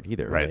not perfect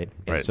either, right?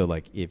 And so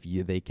like if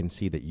they can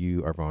see that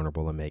you are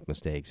vulnerable and make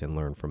mistakes and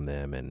learn from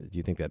them, and do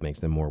you think that makes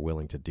them more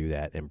willing to do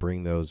that and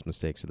bring those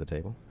mistakes to the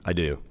table? I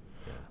do.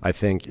 I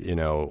think,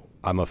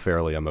 I'm a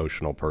fairly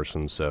emotional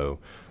person, so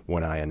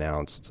when I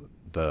announced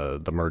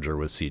the merger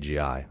with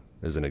CGI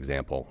as an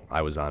example,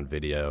 I was on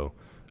video.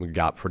 We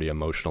got pretty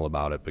emotional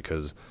about it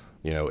because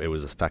it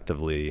was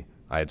effectively,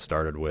 I had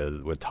started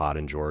with Todd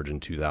and George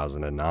in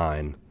 2009,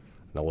 and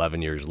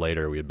 11 years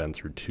later, we had been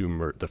through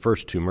the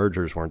first two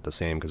mergers weren't the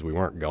same because we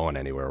weren't going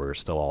anywhere. We were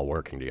still all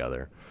working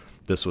together.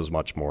 This was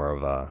much more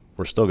of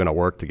we're still going to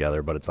work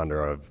together, but it's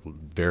under a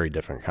very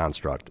different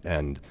construct.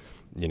 And,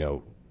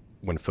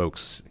 when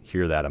folks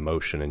hear that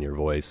emotion in your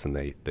voice and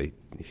they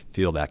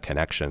feel that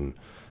connection,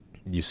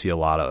 you see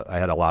I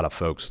had a lot of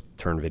folks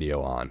turn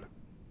video on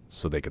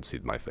so they could see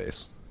my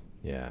face.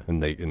 Yeah.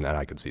 And then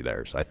I could see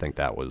theirs. I think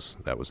that was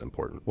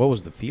important. What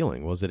was the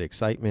feeling? Was it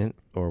excitement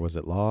or was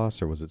it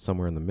loss or was it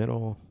somewhere in the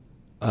middle?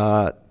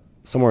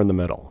 Somewhere in the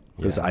middle,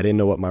 because I didn't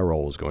know what my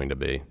role was going to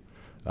be.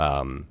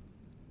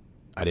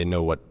 I didn't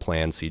know what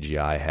plan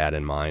CGI had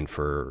in mind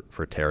for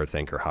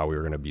TerraThink or how we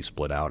were going to be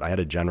split out. I had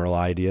a general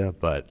idea,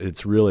 but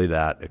it's really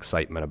that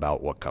excitement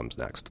about what comes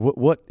next.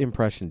 What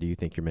impression do you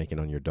think you're making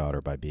on your daughter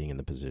by being in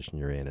the position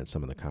you're in and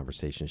some of the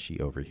conversations she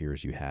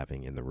overhears you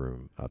having in the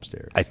room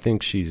upstairs? I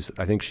think she's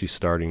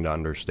starting to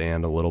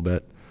understand a little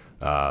bit.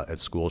 At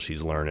school,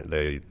 she's learning.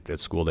 At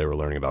school, they were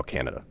learning about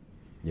Canada.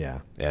 Yeah.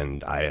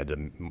 And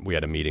we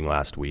had a meeting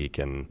last week,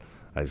 and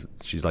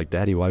she's like,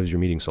 Daddy, why was your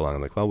meeting so long?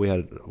 I'm like, well, we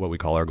had what we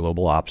call our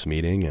global ops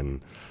meeting,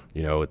 and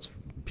it's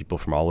people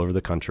from all over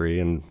the country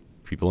and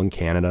people in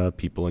Canada,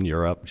 people in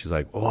Europe. She's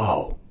like,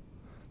 whoa,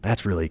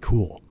 that's really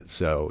cool.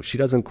 So she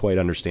doesn't quite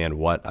understand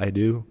what I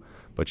do,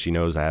 but she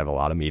knows I have a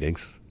lot of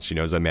meetings. She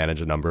knows I manage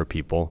a number of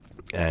people.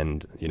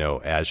 And,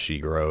 as she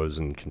grows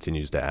and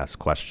continues to ask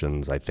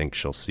questions, I think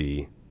she'll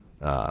see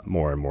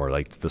more and more.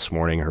 Like this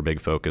morning, her big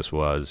focus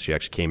was she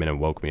actually came in and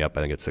woke me up,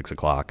 I think at 6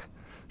 o'clock.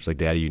 She's like,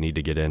 Daddy, you need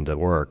to get into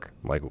work.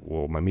 I'm like,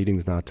 well, my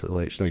meeting's not too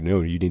late. She's like, no,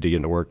 you need to get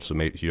into work so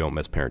you don't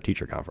miss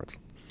parent-teacher conference.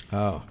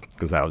 Oh.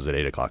 Because that was at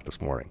 8 o'clock this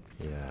morning.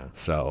 Yeah.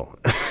 So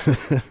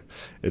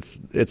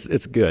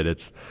it's good.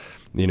 It's,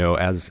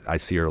 as I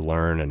see her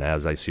learn and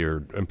as I see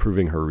her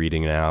improving her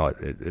reading now,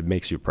 it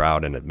makes you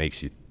proud and it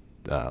makes you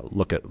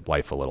look at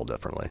life a little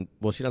differently.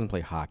 Well, she doesn't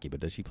play hockey, but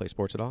does she play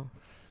sports at all?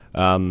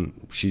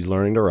 She's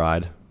learning to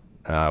ride.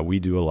 We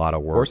do a lot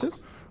of work.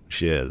 Horses?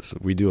 She is.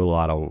 We do a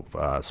lot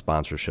of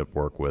sponsorship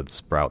work with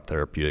Sprout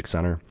Therapeutic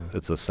Center.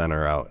 It's a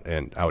center out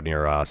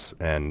near us,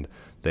 and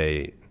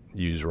they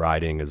use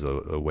riding as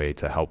a way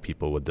to help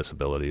people with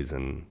disabilities,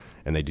 and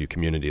they do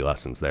community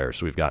lessons there.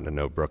 So we've gotten to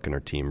know Brooke and her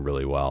team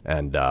really well.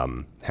 And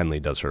Henley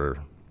does her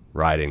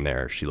riding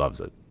there. She loves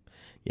it.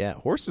 Yeah,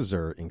 horses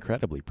are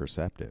incredibly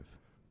perceptive.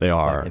 They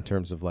are. Like in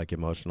terms of like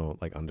emotional,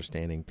 like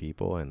understanding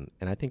people, and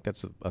I think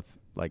that's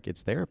like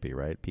it's therapy,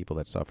 right? People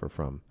that suffer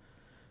from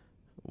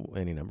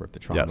any number of the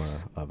trauma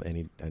of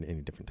any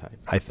different type.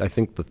 I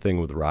think the thing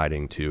with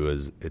riding too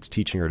is it's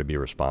teaching her to be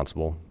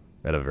responsible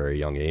at a very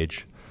young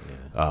age,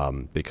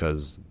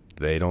 because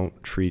they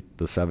don't treat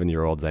the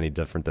 7-year-olds any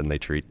different than they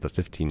treat the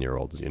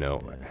 15-year-olds.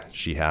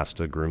 She has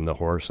to groom the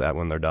horse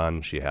when they're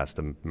done. She has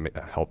to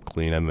help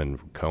clean them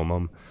and comb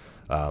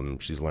them.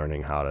 She's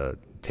learning how to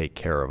take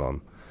care of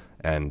them,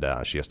 and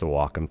she has to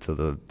walk them to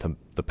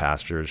the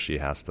pastures. She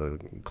has to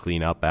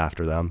clean up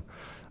after them.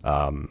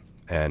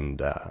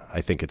 And I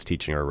think it's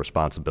teaching her a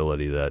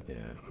responsibility that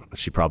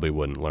she probably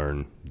wouldn't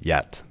learn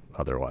yet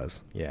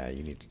otherwise. Yeah,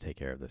 you need to take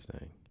care of this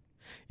thing.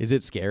 Is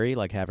it scary,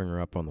 like having her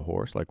up on the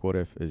horse? Like,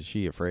 is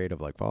she afraid of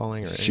like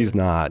falling? Or she's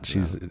not.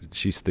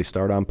 They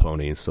start on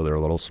ponies, so they're a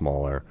little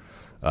smaller.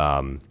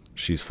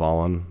 She's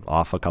fallen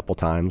off a couple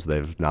times.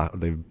 They've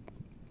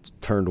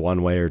turned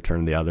one way or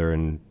turned the other,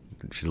 and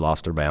she's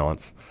lost her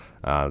balance.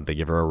 They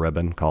give her a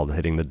ribbon called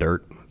Hitting the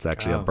Dirt. It's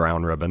actually a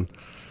brown ribbon.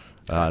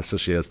 So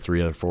she has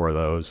 3 or 4 of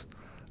those.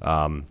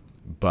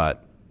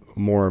 But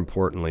more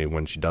importantly,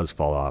 when she does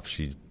fall off,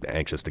 she's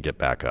anxious to get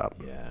back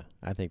up. Yeah,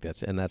 I think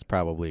that's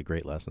probably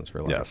great lessons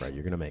for life, Yes. right?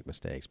 You're going to make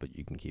mistakes, but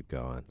you can keep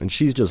going. And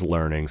she's just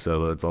learning,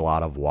 so it's a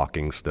lot of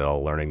walking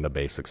still, learning the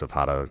basics of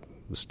how to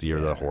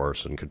steer the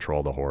horse and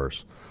control the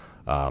horse.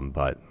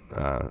 But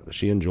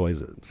she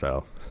enjoys it.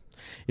 So,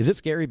 is it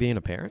scary being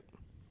a parent?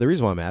 The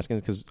reason why I'm asking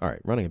is because, all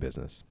right, running a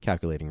business,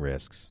 calculating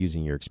risks,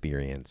 using your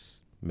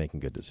experience,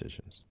 making good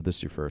decisions. This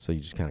is your first, so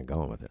you're just kind of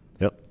going with it.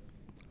 Yep.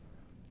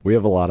 We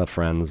have a lot of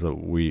friends that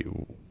we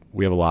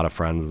have a lot of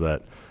friends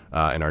that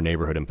in our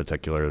neighborhood in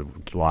particular,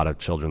 a lot of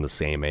children the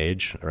same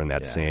age or in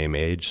that same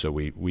age. So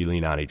we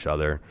lean on each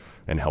other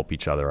and help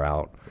each other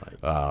out.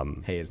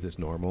 Like, hey, is this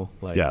normal?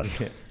 Like, yes,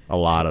 a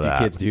lot of that.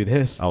 Do kids do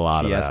this? A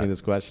lot of that. She asked me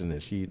this question.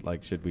 Is she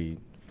like, should we?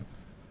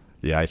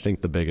 Yeah, I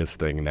think the biggest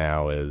thing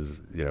now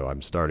is,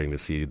 I'm starting to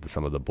see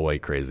some of the boy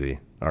crazy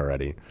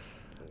already.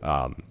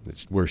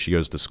 It's where she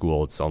goes to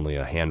school, it's only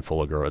a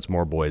handful of girls. It's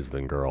more boys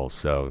than girls.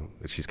 So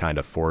she's kind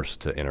of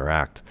forced to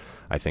interact,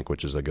 I think,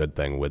 which is a good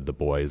thing with the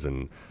boys.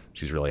 And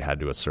she's really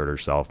had to assert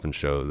herself and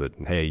show that,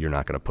 hey, you're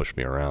not going to push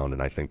me around.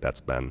 And I think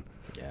that's been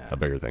a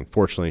bigger thing.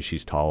 Fortunately,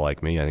 she's tall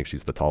like me. I think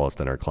she's the tallest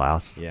in her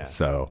class. Yeah.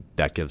 So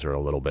that gives her a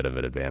little bit of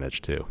an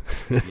advantage too.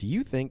 Do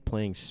you think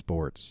playing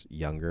sports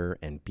younger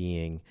and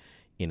being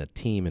in a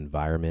team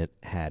environment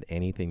had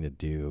anything to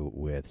do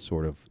with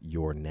sort of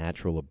your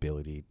natural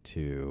ability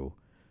to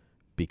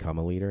become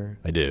a leader?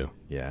 I do.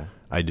 Yeah.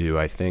 I do.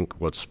 I think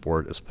what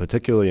sport is,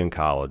 particularly in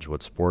college,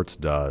 what sports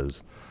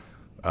does,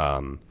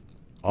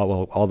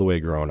 all the way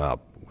growing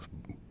up,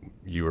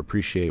 you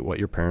appreciate what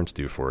your parents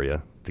do for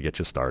you to get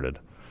you started.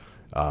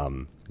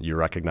 You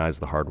recognize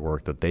the hard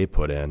work that they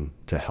put in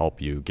to help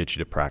you, get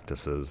you to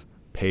practices,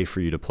 pay for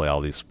you to play all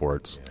these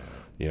sports.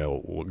 Yeah.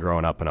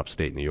 Growing up in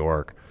upstate New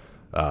York,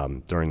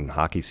 during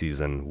hockey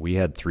season, we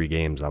had 3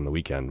 games on the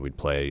weekend. We'd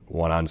play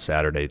 1 on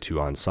Saturday, 2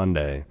 on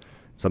Sunday.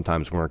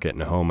 Sometimes we weren't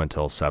getting home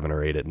until 7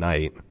 or 8 at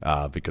night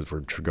because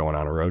we're going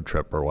on a road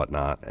trip or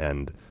whatnot,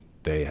 and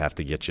they have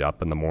to get you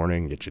up in the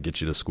morning, get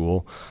you to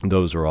school.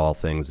 Those are all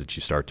things that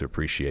you start to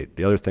appreciate.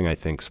 The other thing I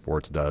think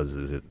sports does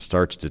is it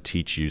starts to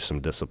teach you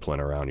some discipline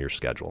around your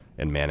schedule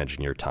and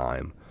managing your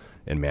time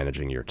and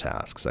managing your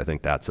tasks. I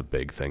think that's a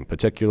big thing,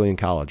 particularly in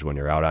college when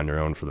you're out on your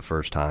own for the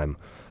first time.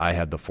 I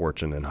had the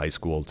fortune in high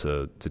school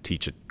to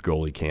teach at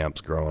goalie camps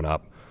growing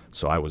up,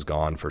 so I was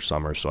gone for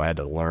summer, so I had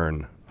to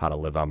learn how to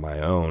live on my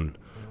own,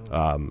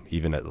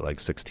 even at like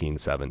 16,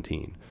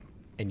 17.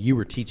 And you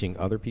were teaching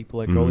other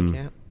people at goalie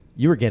camp?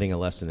 You were getting a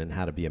lesson in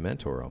how to be a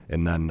mentor.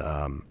 And then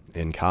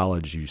in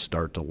college, you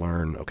start to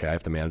learn, okay, I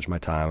have to manage my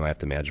time, I have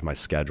to manage my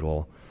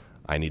schedule,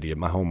 I need to get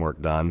my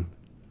homework done.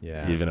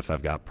 Yeah. Even if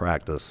I've got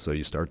practice. So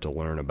you start to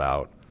learn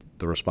about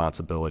the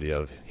responsibility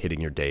of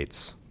hitting your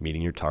dates,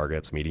 meeting your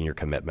targets, meeting your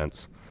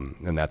commitments.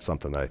 And that's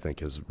something that I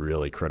think is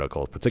really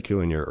critical,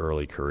 particularly in your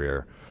early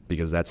career,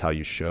 because that's how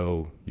you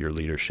show your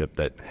leadership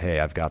that,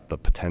 hey, I've got the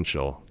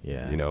potential.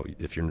 Yeah.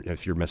 If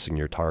you're missing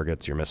your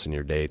targets, you're missing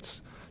your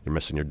dates, you're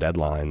missing your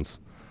deadlines,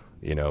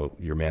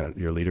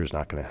 your leader's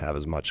not going to have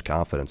as much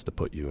confidence to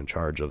put you in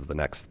charge of the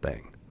next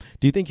thing.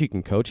 Do you think you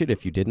can coach it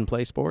if you didn't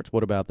play sports?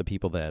 What about the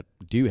people that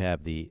do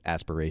have the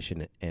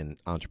aspiration and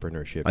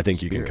entrepreneurship? I think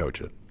spirit? You can coach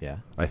it. Yeah.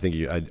 I think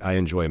I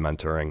enjoy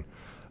mentoring.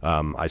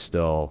 I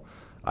still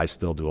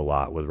do a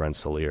lot with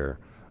Rensselaer.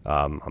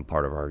 I'm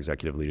part of our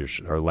executive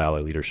leadership, our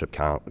Lally Leadership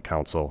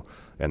Council,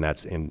 and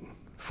that's in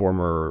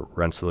former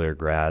Rensselaer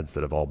grads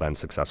that have all been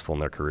successful in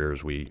their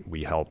careers.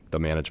 We help the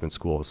management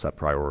school set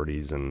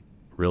priorities and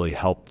really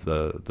help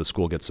the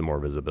school get some more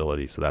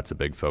visibility. So that's a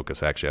big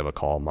focus. I actually have a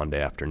call Monday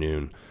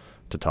afternoon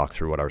to talk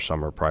through what our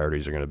summer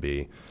priorities are going to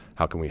be.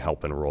 How can we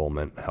help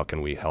enrollment? How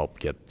can we help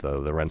get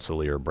the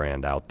Rensselaer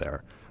brand out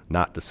there?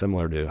 Not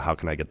dissimilar to how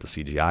can I get the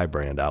CGI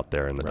brand out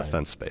there in the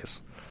defense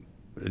space.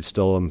 I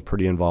still am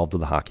pretty involved with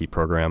the hockey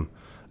program.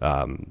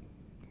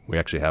 We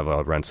actually have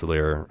a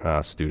Rensselaer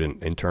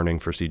student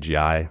interned for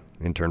CGI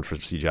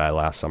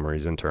last summer.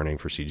 He's interning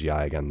for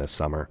CGI again this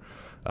summer.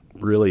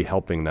 Really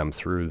helping them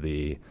through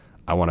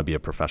I want to be a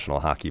professional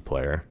hockey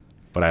player,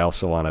 but I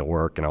also want to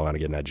work and I want to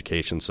get an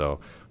education. So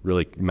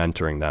really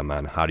mentoring them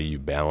on how do you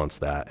balance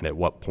that, and at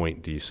what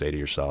point do you say to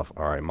yourself,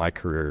 all right, my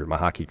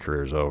hockey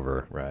career is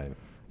over. Right.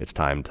 It's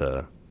time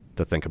to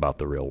think about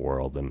the real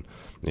world, and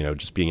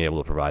just being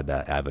able to provide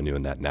that avenue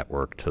and that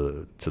network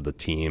to the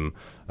team,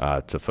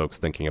 to folks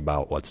thinking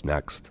about what's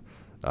next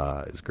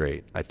is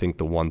great. I think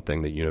the one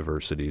thing that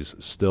universities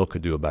still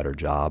could do a better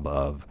job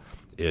of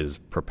is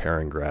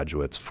preparing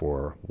graduates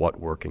for what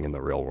working in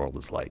the real world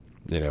is like.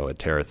 At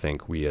TerraThink,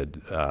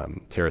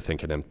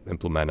 TerraThink had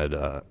implemented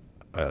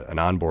an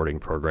onboarding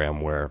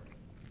program where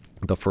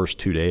the first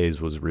 2 days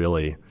was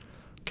really,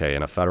 okay,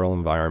 in a federal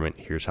environment,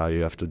 here's how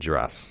you have to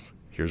dress.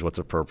 Here's what's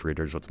appropriate,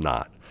 here's what's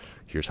not.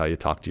 Here's how you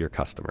talk to your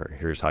customer.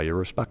 Here's how you're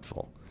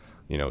respectful.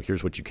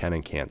 Here's what you can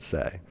and can't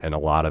say. And a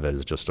lot of it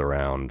is just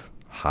around,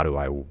 how do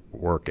I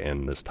work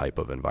in this type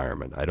of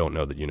environment? I don't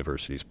know that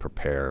universities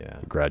prepare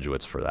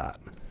graduates for that.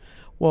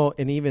 Well,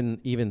 and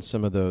even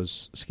some of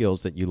those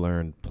skills that you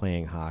learned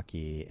playing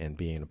hockey and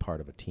being a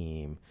part of a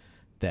team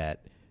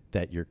that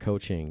you're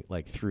coaching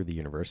like through the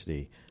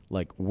university,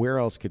 like where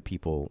else could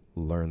people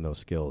learn those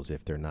skills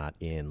if they're not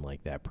in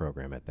like that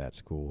program at that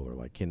school, or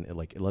like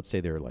let's say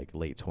they're like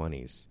late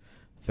 20s,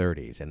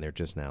 30s and they're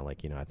just now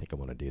like, I think I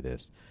want to do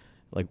this.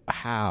 Like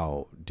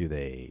how do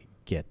they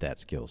get that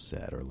skill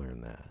set or learn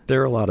that?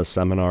 There are a lot of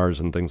seminars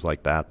and things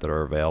like that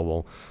are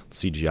available.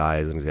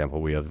 CGI, as an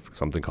example, we have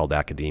something called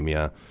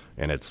Academia,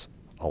 and it's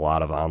a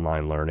lot of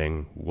online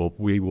learning.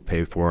 We will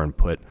pay for and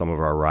put some of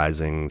our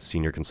rising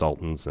senior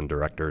consultants and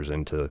directors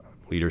into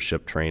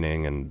leadership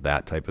training and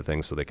that type of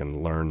thing so they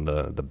can learn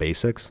the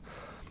basics.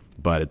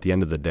 But at the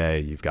end of the day,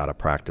 you've got to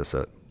practice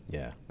it.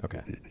 Yeah,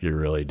 okay. You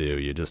really do.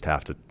 You just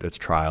have to, it's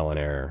trial and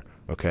error.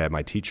 Okay,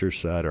 my teacher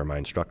said or my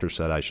instructor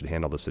said I should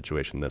handle the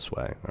situation this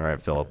way. All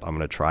right, Philip, I'm going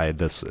to try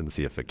this and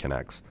see if it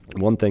connects.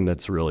 One thing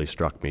that's really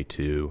struck me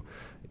too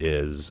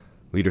is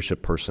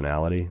leadership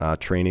personality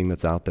training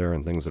that's out there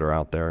and things that are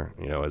out there.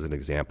 As an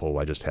example,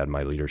 I just had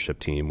my leadership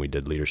team. We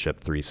did Leadership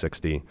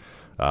 360.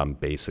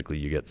 Basically,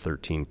 you get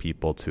 13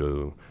 people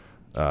to,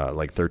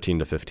 13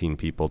 to 15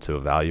 people to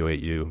evaluate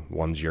you.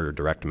 One's your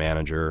direct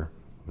manager,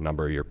 a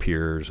number of your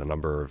peers, a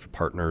number of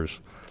partners,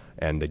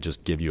 and they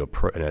just give you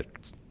and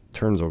it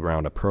turns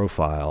around a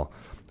profile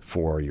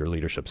for your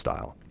leadership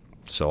style.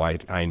 So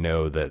I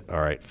know that,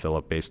 all right,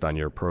 Philip, based on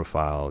your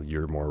profile,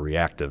 you're more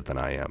reactive than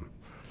I am.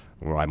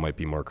 Or I might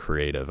be more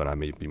creative, and I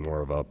might be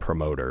more of a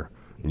promoter,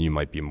 and you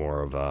might be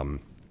more of an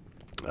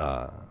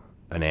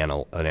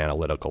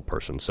analytical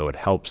person. So it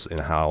helps in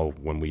how,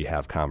 when we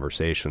have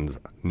conversations,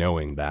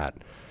 knowing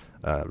that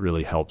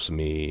really helps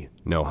me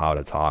know how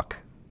to talk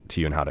to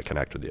you and how to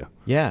connect with you.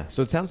 Yeah,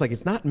 so it sounds like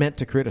it's not meant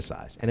to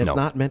criticize, and it's No.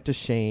 not meant to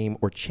shame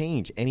or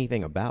change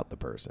anything about the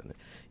person.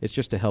 It's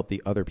just to help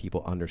the other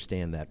people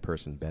understand that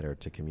person better,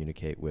 to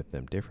communicate with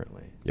them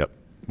differently. Yep.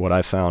 What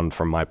I found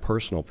from my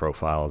personal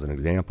profile as an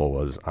example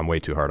was I'm way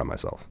too hard on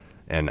myself.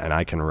 And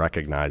I can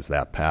recognize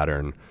that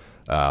pattern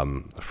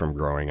from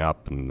growing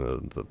up and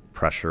the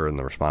pressure and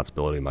the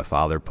responsibility my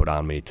father put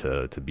on me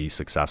to be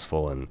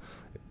successful, and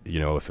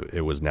if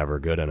it was never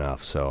good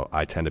enough. So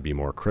I tend to be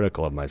more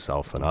critical of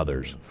myself than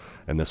others,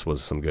 and this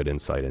was some good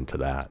insight into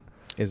that.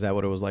 Is that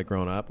what it was like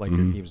growing up? Like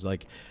he was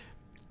like,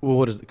 well,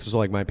 what is? Because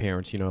like my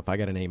parents, if I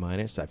got an A-,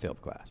 I failed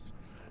the class.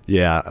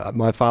 Yeah,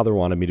 my father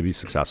wanted me to be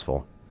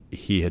successful.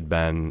 He had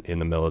been in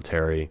the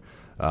military,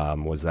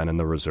 was then in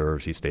the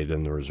reserves. He stayed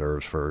in the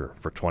reserves for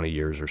 20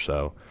 years or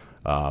so,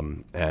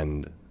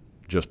 and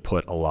just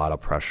put a lot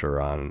of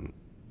pressure on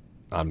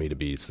me to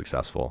be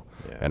successful.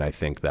 Yeah. And I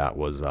think that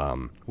was...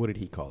 what did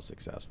he call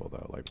successful,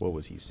 though? Like, what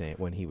was he saying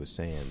when he was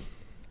saying...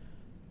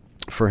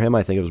 For him,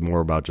 I think it was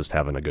more about just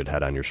having a good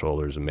head on your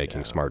shoulders and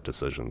making smart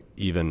decisions.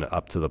 Even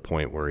up to the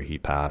point where he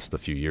passed a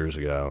few years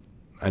ago,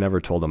 I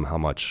never told him how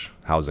much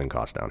housing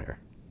costs down here.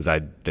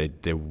 Because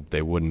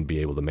they wouldn't be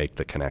able to make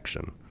the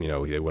connection.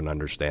 They wouldn't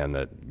understand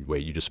that,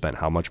 wait, you just spent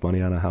how much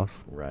money on a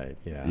house? Right,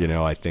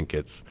 yeah. I think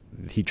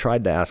he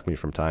tried to ask me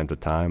from time to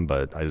time,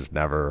 but I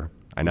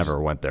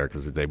never went there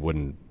because they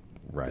wouldn't.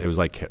 Right. It was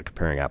like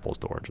comparing apples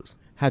to oranges.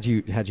 How'd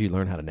you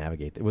learn how to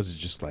navigate that? Was it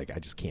just like, I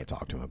just can't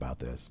talk to him about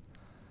this?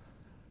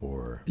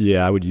 Or...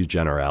 Yeah, I would use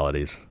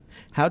generalities.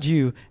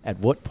 At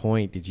what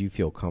point did you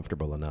feel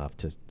comfortable enough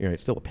to,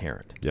 it's still a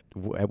parent. Yeah.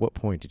 At what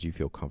point did you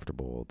feel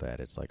comfortable that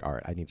it's like, all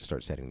right, I need to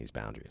start setting these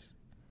boundaries?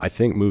 I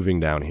think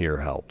moving down here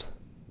helped.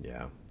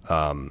 Yeah.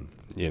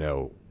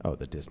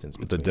 The distance.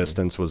 The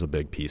distance was a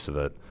big piece of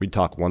it. We'd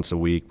talk once a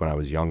week when I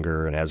was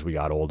younger, and as we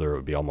got older, it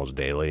would be almost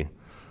daily,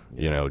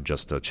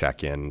 just to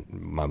check in.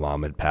 My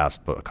mom had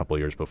passed a couple of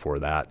years before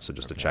that, so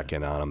just to check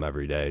in on him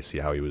every day, see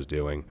how he was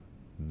doing.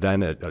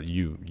 Then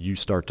you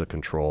start to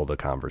control the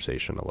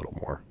conversation a little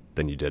more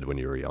than you did when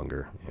you were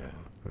younger. Yeah.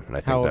 And I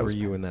think how old were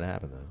you when that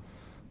happened, though?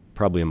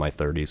 Probably in my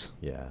 30s.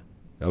 Yeah.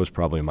 I was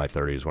probably in my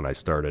 30s when I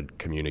started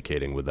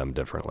communicating with them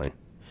differently.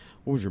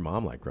 What was your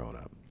mom like growing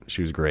up?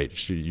 She was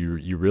great.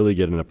 You really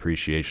get an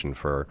appreciation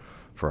for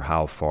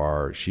how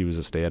far she was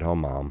a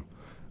stay-at-home mom,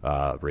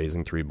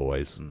 raising 3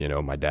 boys.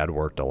 Mm-hmm. My dad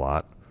worked a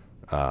lot,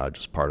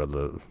 just part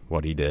of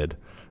what he did.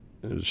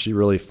 She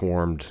really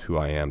formed who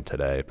I am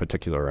today,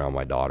 particularly around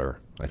my daughter.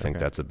 I think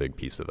that's a big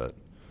piece of it.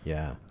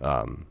 Yeah.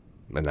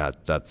 And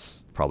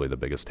that's probably the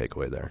biggest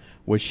takeaway there.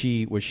 Was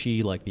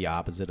she like the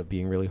opposite of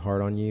being really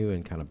hard on you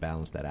and kind of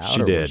balance that out?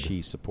 She or did. Was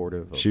she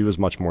supportive? She was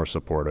much more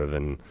supportive,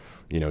 and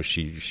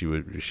she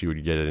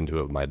would get into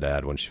it with my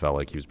dad when she felt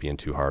like he was being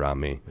too hard on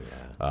me.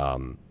 Yeah.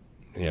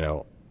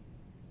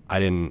 I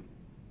didn't,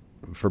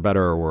 for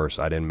better or worse,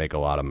 I didn't make a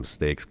lot of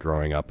mistakes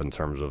growing up in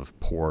terms of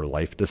poor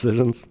life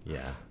decisions.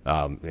 Yeah.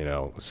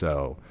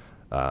 So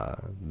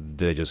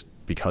they just,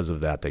 because of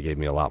that, they gave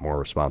me a lot more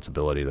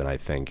responsibility than I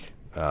think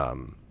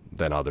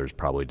than others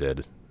probably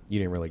did. You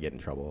didn't really get in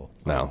trouble.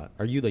 No.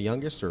 Are you the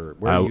youngest, or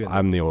where are you?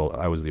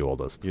 I was the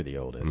oldest. You're the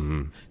oldest.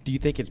 Mm-hmm. Do you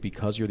think it's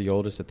because you're the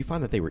oldest that you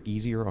find that they were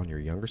easier on your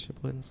younger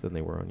siblings than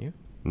they were on you?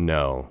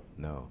 No.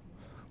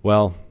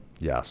 Well,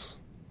 yes.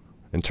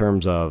 In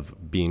terms of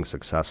being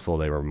successful,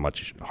 they were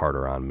much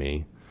harder on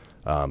me.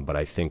 But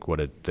I think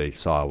they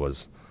saw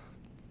was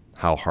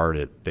how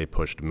hard they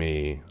pushed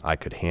me. I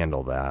could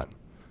handle that.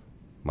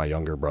 My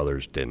younger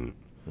brothers didn't,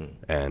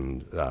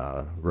 and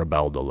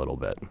rebelled a little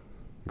bit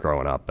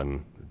growing up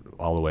and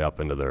all the way up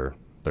into their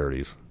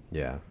 30s.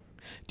 Yeah.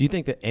 Do you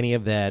think that any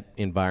of that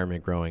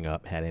environment growing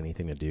up had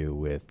anything to do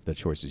with the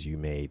choices you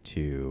made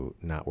to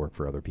not work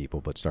for other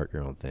people but start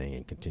your own thing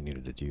and continue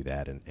to do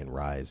that and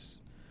rise?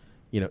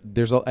 You know,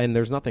 there's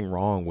nothing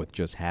wrong with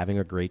just having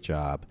a great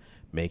job,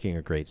 making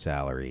a great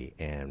salary,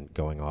 and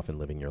going off and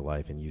living your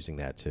life and using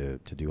that to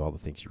do all the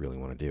things you really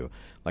want to do.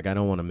 Like, I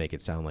don't want to make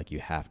it sound like you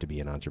have to be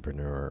an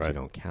entrepreneur or you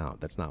don't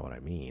count. That's not what I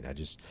mean.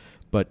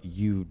 But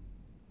you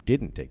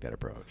didn't take that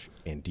approach.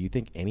 And do you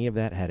think any of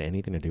that had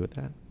anything to do with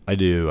that? I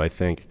do. I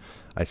think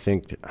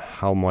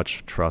how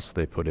much trust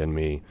they put in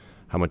me,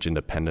 how much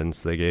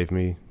independence they gave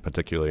me,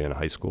 particularly in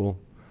high school,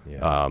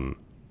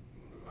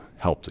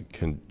 helped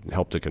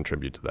to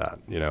contribute to that.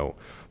 You know,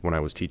 when I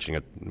was teaching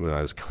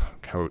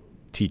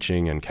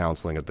teaching and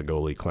counseling at the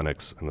Goli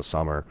clinics in the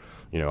summer,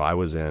 you know,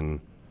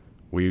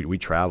 we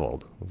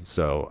traveled.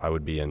 So I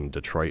would be in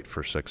Detroit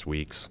for 6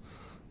 weeks.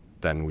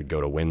 Then we'd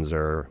go to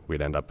Windsor.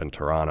 We'd end up in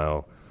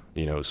Toronto.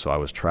 You know, so I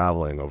was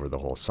traveling over the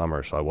whole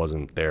summer. So I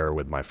wasn't there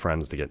with my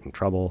friends to get in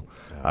trouble.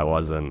 I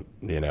wasn't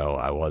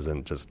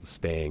just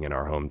staying in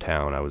our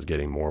hometown. I was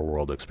getting more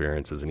world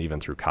experiences. And even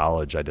through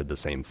college, I did the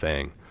same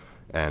thing.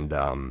 And,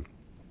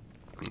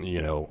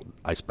 you know,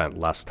 I spent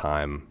less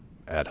time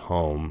at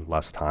home,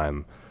 less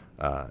time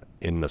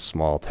in the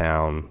small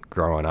town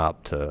growing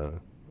up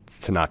to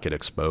not get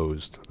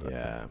exposed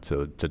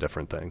to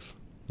different things.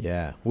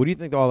 Yeah. What do you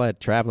think all that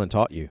traveling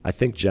taught you? I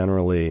think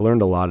generally I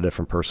learned a lot of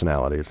different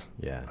personalities.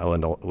 Yeah. I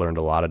learned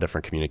a lot of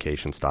different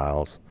communication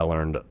styles. I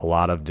learned a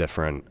lot of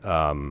different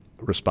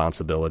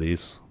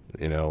responsibilities,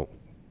 you know,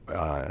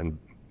 and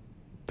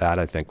that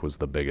I think was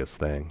the biggest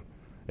thing.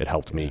 It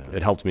helped me.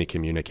 It helped me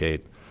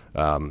communicate.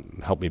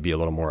 Helped me be a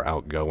little more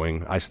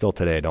outgoing. I still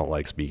today don't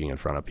like speaking in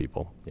front of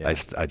people. Yeah.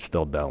 I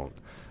still don't.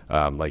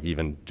 Like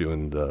even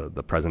doing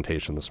the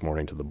presentation this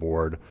morning to the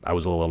board, I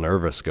was a little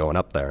nervous going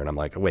up there, and I'm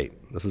like, wait,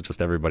 this is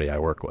just everybody I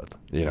work with.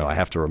 You know, I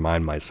have to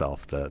remind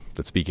myself that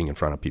speaking in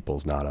front of people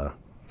is not a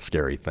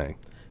scary thing.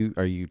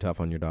 Are you tough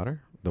on your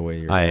daughter? The way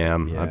you're? I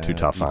am. Yeah, I'm too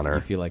tough on her.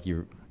 You feel like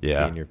you're?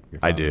 Yeah, your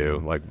I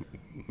do. Like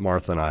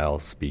Martha and I'll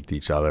speak to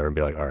each other and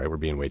be like, all right, we're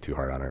being way too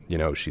hard on her. You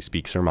know, she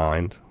speaks her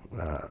mind.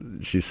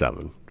 She's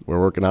 7. We're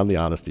working on the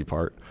honesty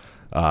part.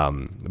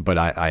 But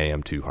I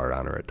am too hard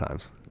on her at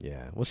times.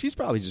 Yeah. Well, she's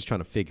probably just trying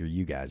to figure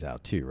you guys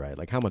out too, right?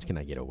 Like, how much can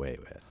I get away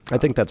with? I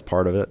think that's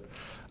part of it.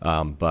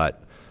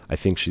 But I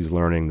think she's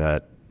learning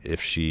that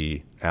if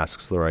she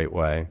asks the right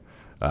way,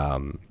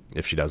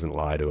 if she doesn't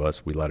lie to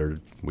us,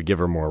 we give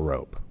her more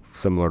rope,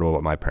 similar to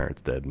what my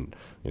parents did. And,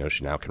 you know,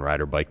 she now can ride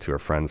her bike to her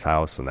friend's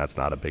house, and that's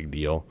not a big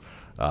deal.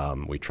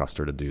 We trust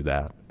her to do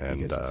that.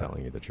 And because she's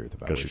telling you the truth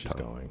about where she's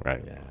going.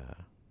 Right. Yeah.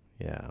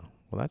 Yeah.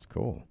 Well, that's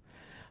cool.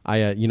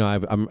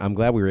 I'm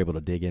glad we were able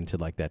to dig into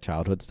like that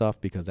childhood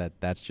stuff, because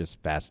that's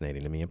just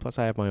fascinating to me. And plus,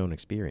 I have my own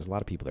experience. A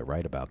lot of people that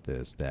write about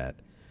this, that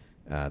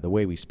the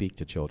way we speak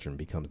to children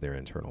becomes their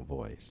internal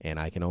voice. And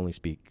I can only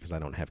speak because I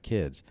don't have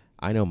kids.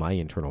 I know my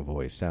internal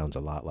voice sounds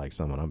a lot like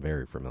someone I'm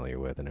very familiar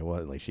with, and it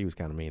was like she was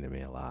kind of mean to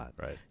me a lot,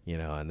 right? You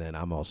know, and then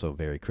I'm also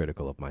very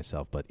critical of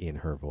myself, but in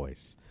her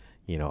voice,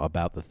 you know,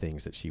 about the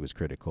things that she was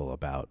critical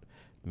about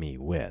me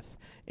with.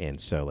 And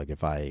so, like,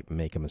 if I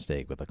make a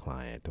mistake with a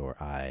client, or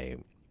I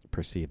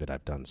perceive that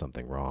I've done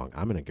something wrong,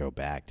 I'm going to go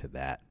back to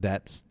that.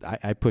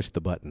 I pushed the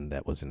button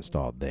that was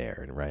installed there,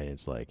 and right,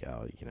 it's like,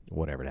 oh, you know,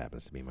 whatever it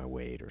happens to be my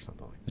weight or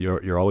something like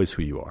that. You're always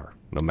who you are,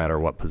 no matter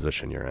what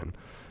position you're in.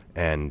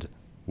 And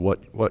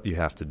what you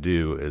have to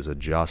do is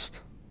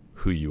adjust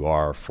who you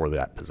are for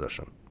that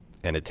position.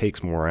 And it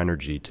takes more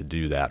energy to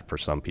do that for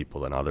some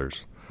people than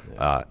others.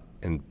 Yeah.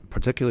 And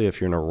particularly if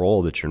you're in a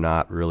role that you're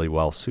not really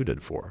well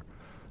suited for,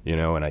 you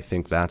know, and I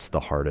think that's the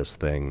hardest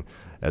thing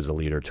as a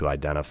leader to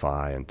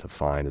identify and to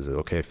find is,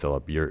 okay,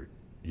 Philip, you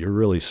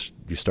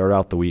start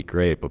out the week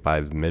great, but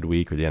by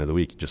midweek or the end of the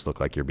week, you just look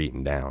like you're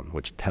beaten down,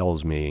 which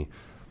tells me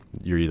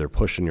you're either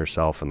pushing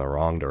yourself in the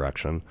wrong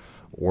direction,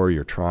 or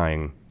you're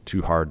trying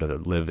too hard to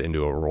live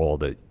into a role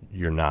that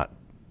you're not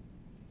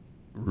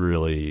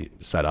really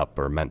set up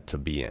or meant to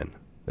be in,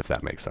 if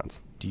that makes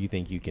sense. Do you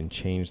think you can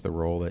change the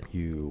role that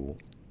you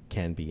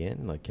can be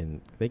in? Like,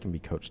 they can be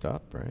coached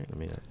up, right? I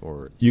mean,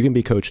 or you can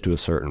be coached to a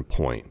certain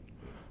point.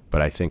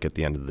 But I think at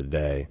the end of the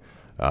day,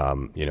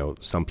 you know,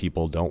 some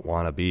people don't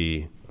want to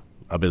be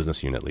a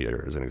business unit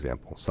leader, as an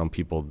example. Some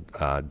people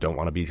don't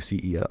want to be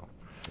CEO.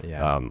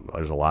 Yeah.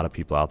 There's a lot of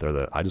people out there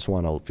that I just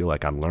want to feel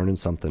like I'm learning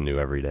something new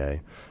every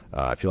day.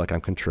 I feel like I'm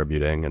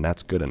contributing, and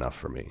that's good enough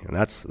for me. And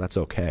that's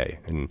okay.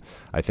 And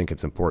I think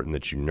it's important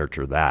that you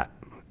nurture that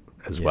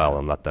as well,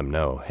 and let them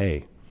know, hey,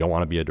 you don't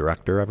want to be a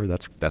director ever?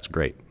 That's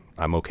great.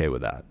 I'm okay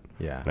with that.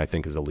 Yeah. And I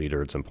think as a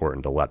leader, it's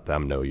important to let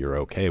them know you're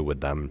okay with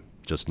them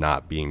just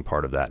not being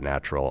part of that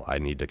natural, I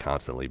need to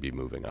constantly be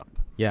moving up.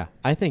 Yeah,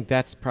 I think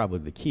that's probably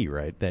the key,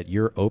 right? That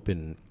you're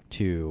open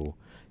to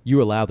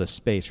you allow the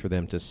space for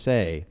them to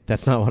say,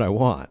 that's not what I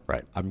want.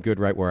 Right. I'm good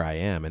right where I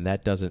am. And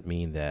that doesn't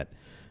mean that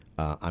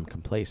I'm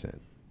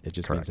complacent. It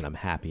just Correct. means that I'm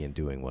happy in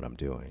doing what I'm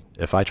doing.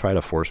 If I try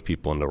to force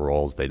people into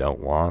roles they don't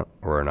want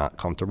or are not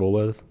comfortable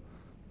with,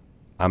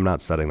 I'm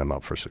not setting them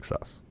up for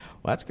success.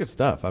 Well, that's good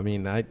stuff. I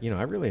mean, I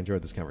really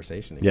enjoyed this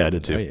conversation. Yeah, I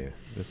did too.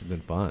 This has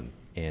been fun.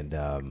 And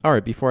all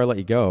right, before I let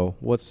you go,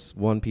 what's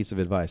one piece of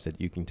advice that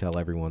you can tell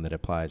everyone that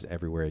applies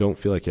everywhere? Don't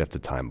feel like you have to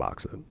time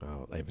box it.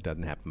 Oh, if it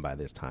doesn't happen by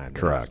this time,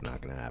 then Correct. it's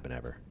not going to happen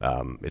ever.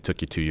 It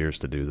took you 2 years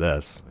to do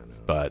this,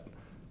 but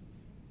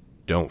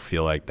don't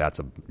feel like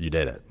you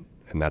did it.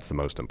 And that's the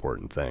most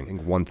important thing. I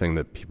think one thing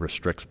that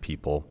restricts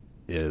people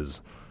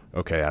is,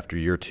 okay, after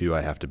year 2,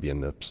 I have to be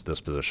in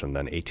this position.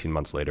 Then 18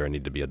 months later, I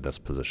need to be in this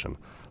position.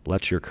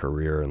 Let your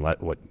career and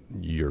let what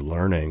you're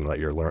learning, let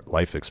your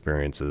life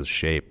experiences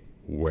shape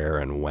where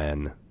and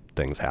when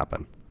things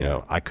happen. You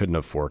know, I couldn't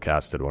have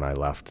forecasted when I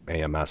left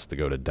AMS to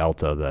go to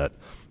Delta that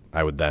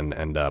I would then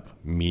end up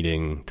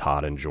meeting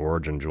Todd and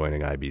George and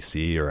joining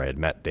IBC, or I had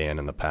met Dan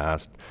in the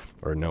past,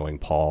 or knowing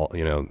Paul.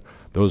 You know,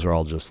 those are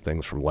all just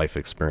things from life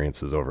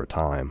experiences over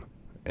time,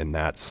 and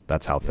that's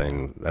how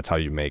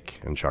you make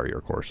and chart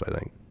your course, I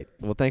think.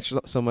 Well, thanks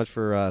so much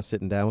for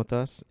sitting down with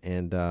us,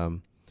 and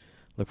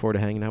look forward to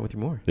hanging out with you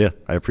more. Yeah,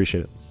 I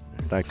appreciate it.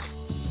 Thanks.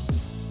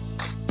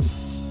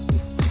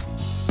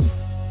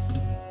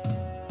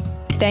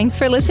 Thanks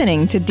for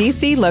listening to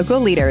DC Local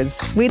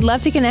Leaders. We'd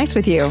love to connect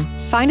with you.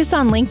 Find us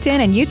on LinkedIn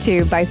and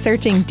YouTube by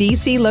searching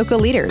DC Local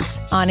Leaders,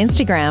 on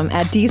Instagram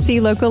at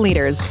DC Local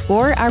Leaders,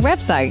 or our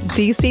website,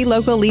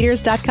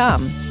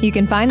 dclocalleaders.com. You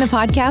can find the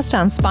podcast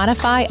on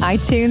Spotify,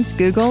 iTunes,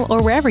 Google,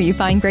 or wherever you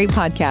find great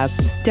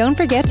podcasts. Don't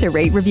forget to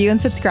rate, review,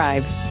 and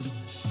subscribe.